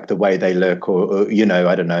anything like the way they look, or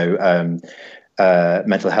I don't know,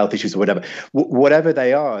 mental health issues or whatever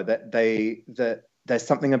they are, that there's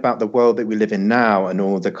something about the world that we live in now and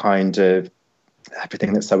all the kind of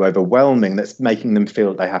everything that's so overwhelming that's making them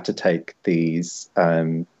feel they have to take these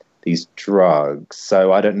drugs.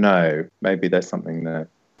 So I don't know, maybe there's something there.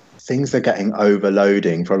 Things are getting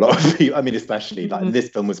overloading for a lot of people. I mean, especially like this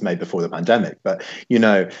film was made before the pandemic, but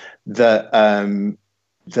that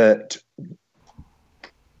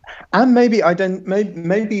and maybe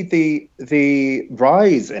the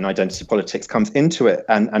rise in identity politics comes into it,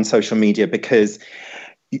 and social media, because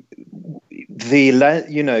you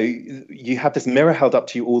have this mirror held up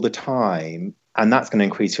to you all the time, and that's going to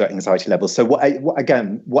increase your anxiety levels. So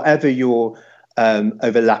whatever your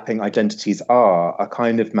overlapping identities are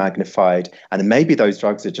kind of magnified, and maybe those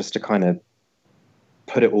drugs are just to kind of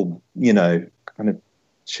put it all, kind of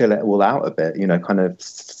chill it all out a bit, kind of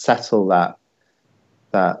settle that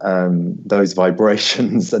those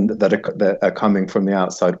vibrations and that are coming from the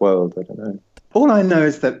outside world. I don't know. All I know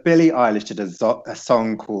is that Billie Eilish did a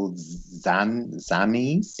song called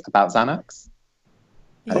Xannies about Xanax,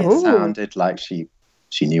 and it sounded like she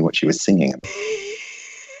knew what she was singing about.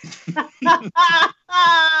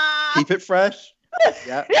 Keep it fresh.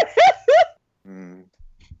 Yeah.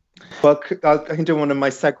 Well, I can do one of my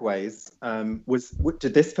segues.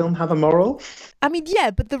 Did this film have a moral? I mean,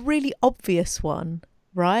 yeah, but the really obvious one,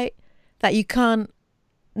 right? That you can't,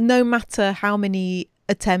 no matter how many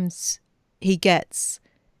attempts he gets,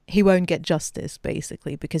 he won't get justice,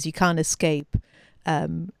 basically, because you can't escape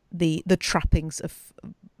the trappings of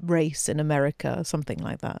race in America or something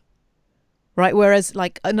like that, right? Whereas,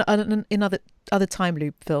 like in other time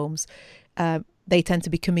loop films, they tend to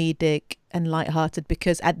be comedic and lighthearted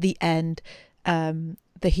because at the end,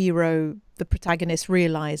 the protagonist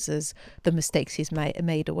realizes the mistakes he's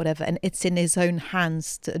made or whatever, and it's in his own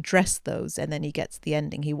hands to address those, and then he gets the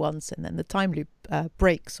ending he wants, and then the time loop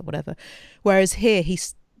breaks or whatever. Whereas here,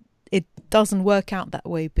 it doesn't work out that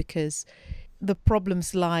way because the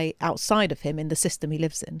problems lie outside of him in the system he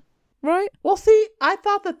lives in. Right? Well, see, I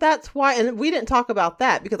thought that's why, and we didn't talk about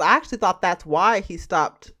that because I actually thought that's why he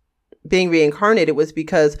stopped being reincarnated, was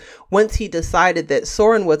because once he decided that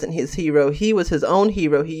Soren wasn't his hero, he was his own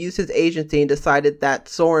hero. He used his agency and decided that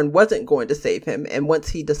Soren wasn't going to save him. And once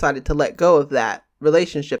he decided to let go of that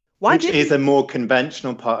relationship, which is a more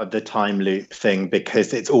conventional part of the time loop thing,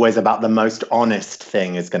 because it's always about the most honest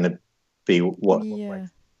thing is going to be what. Yeah.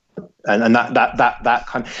 And that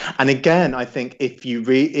kind of, and again, I think if you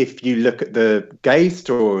look at the gay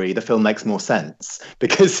story, the film makes more sense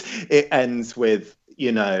because it ends with,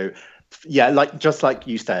 just like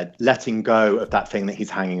you said, letting go of that thing that he's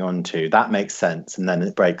hanging on to. That makes sense, and then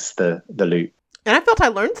it breaks the loop. And I felt I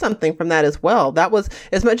learned something from that as well. That was,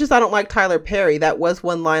 as much as I don't like Tyler Perry, that was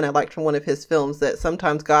one line I liked from one of his films, that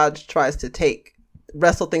sometimes God tries to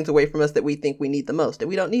wrestle things away from us that we think we need the most, and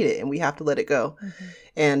we don't need it, and we have to let it go. Mm-hmm.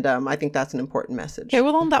 And I think that's an important message. Okay,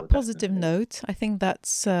 well, on that positive note, I think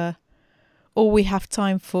that's all we have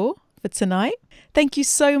time for tonight. Thank you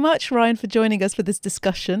so much, Ryan, for joining us for this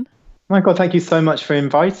discussion. Oh my God, thank you so much for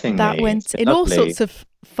inviting me. That went in all sorts of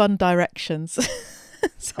fun directions.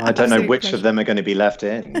 I don't know which of them are going to be left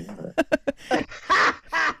in.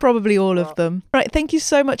 Probably all of them. Right, thank you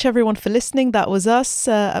so much, everyone, for listening. That was us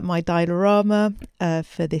at My Dialorama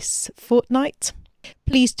for this fortnight.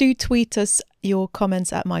 Please do tweet us your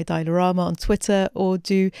comments at My Dialorama on Twitter, or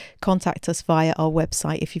do contact us via our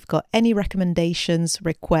website if you've got any recommendations,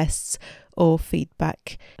 requests, or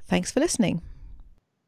feedback. Thanks for listening.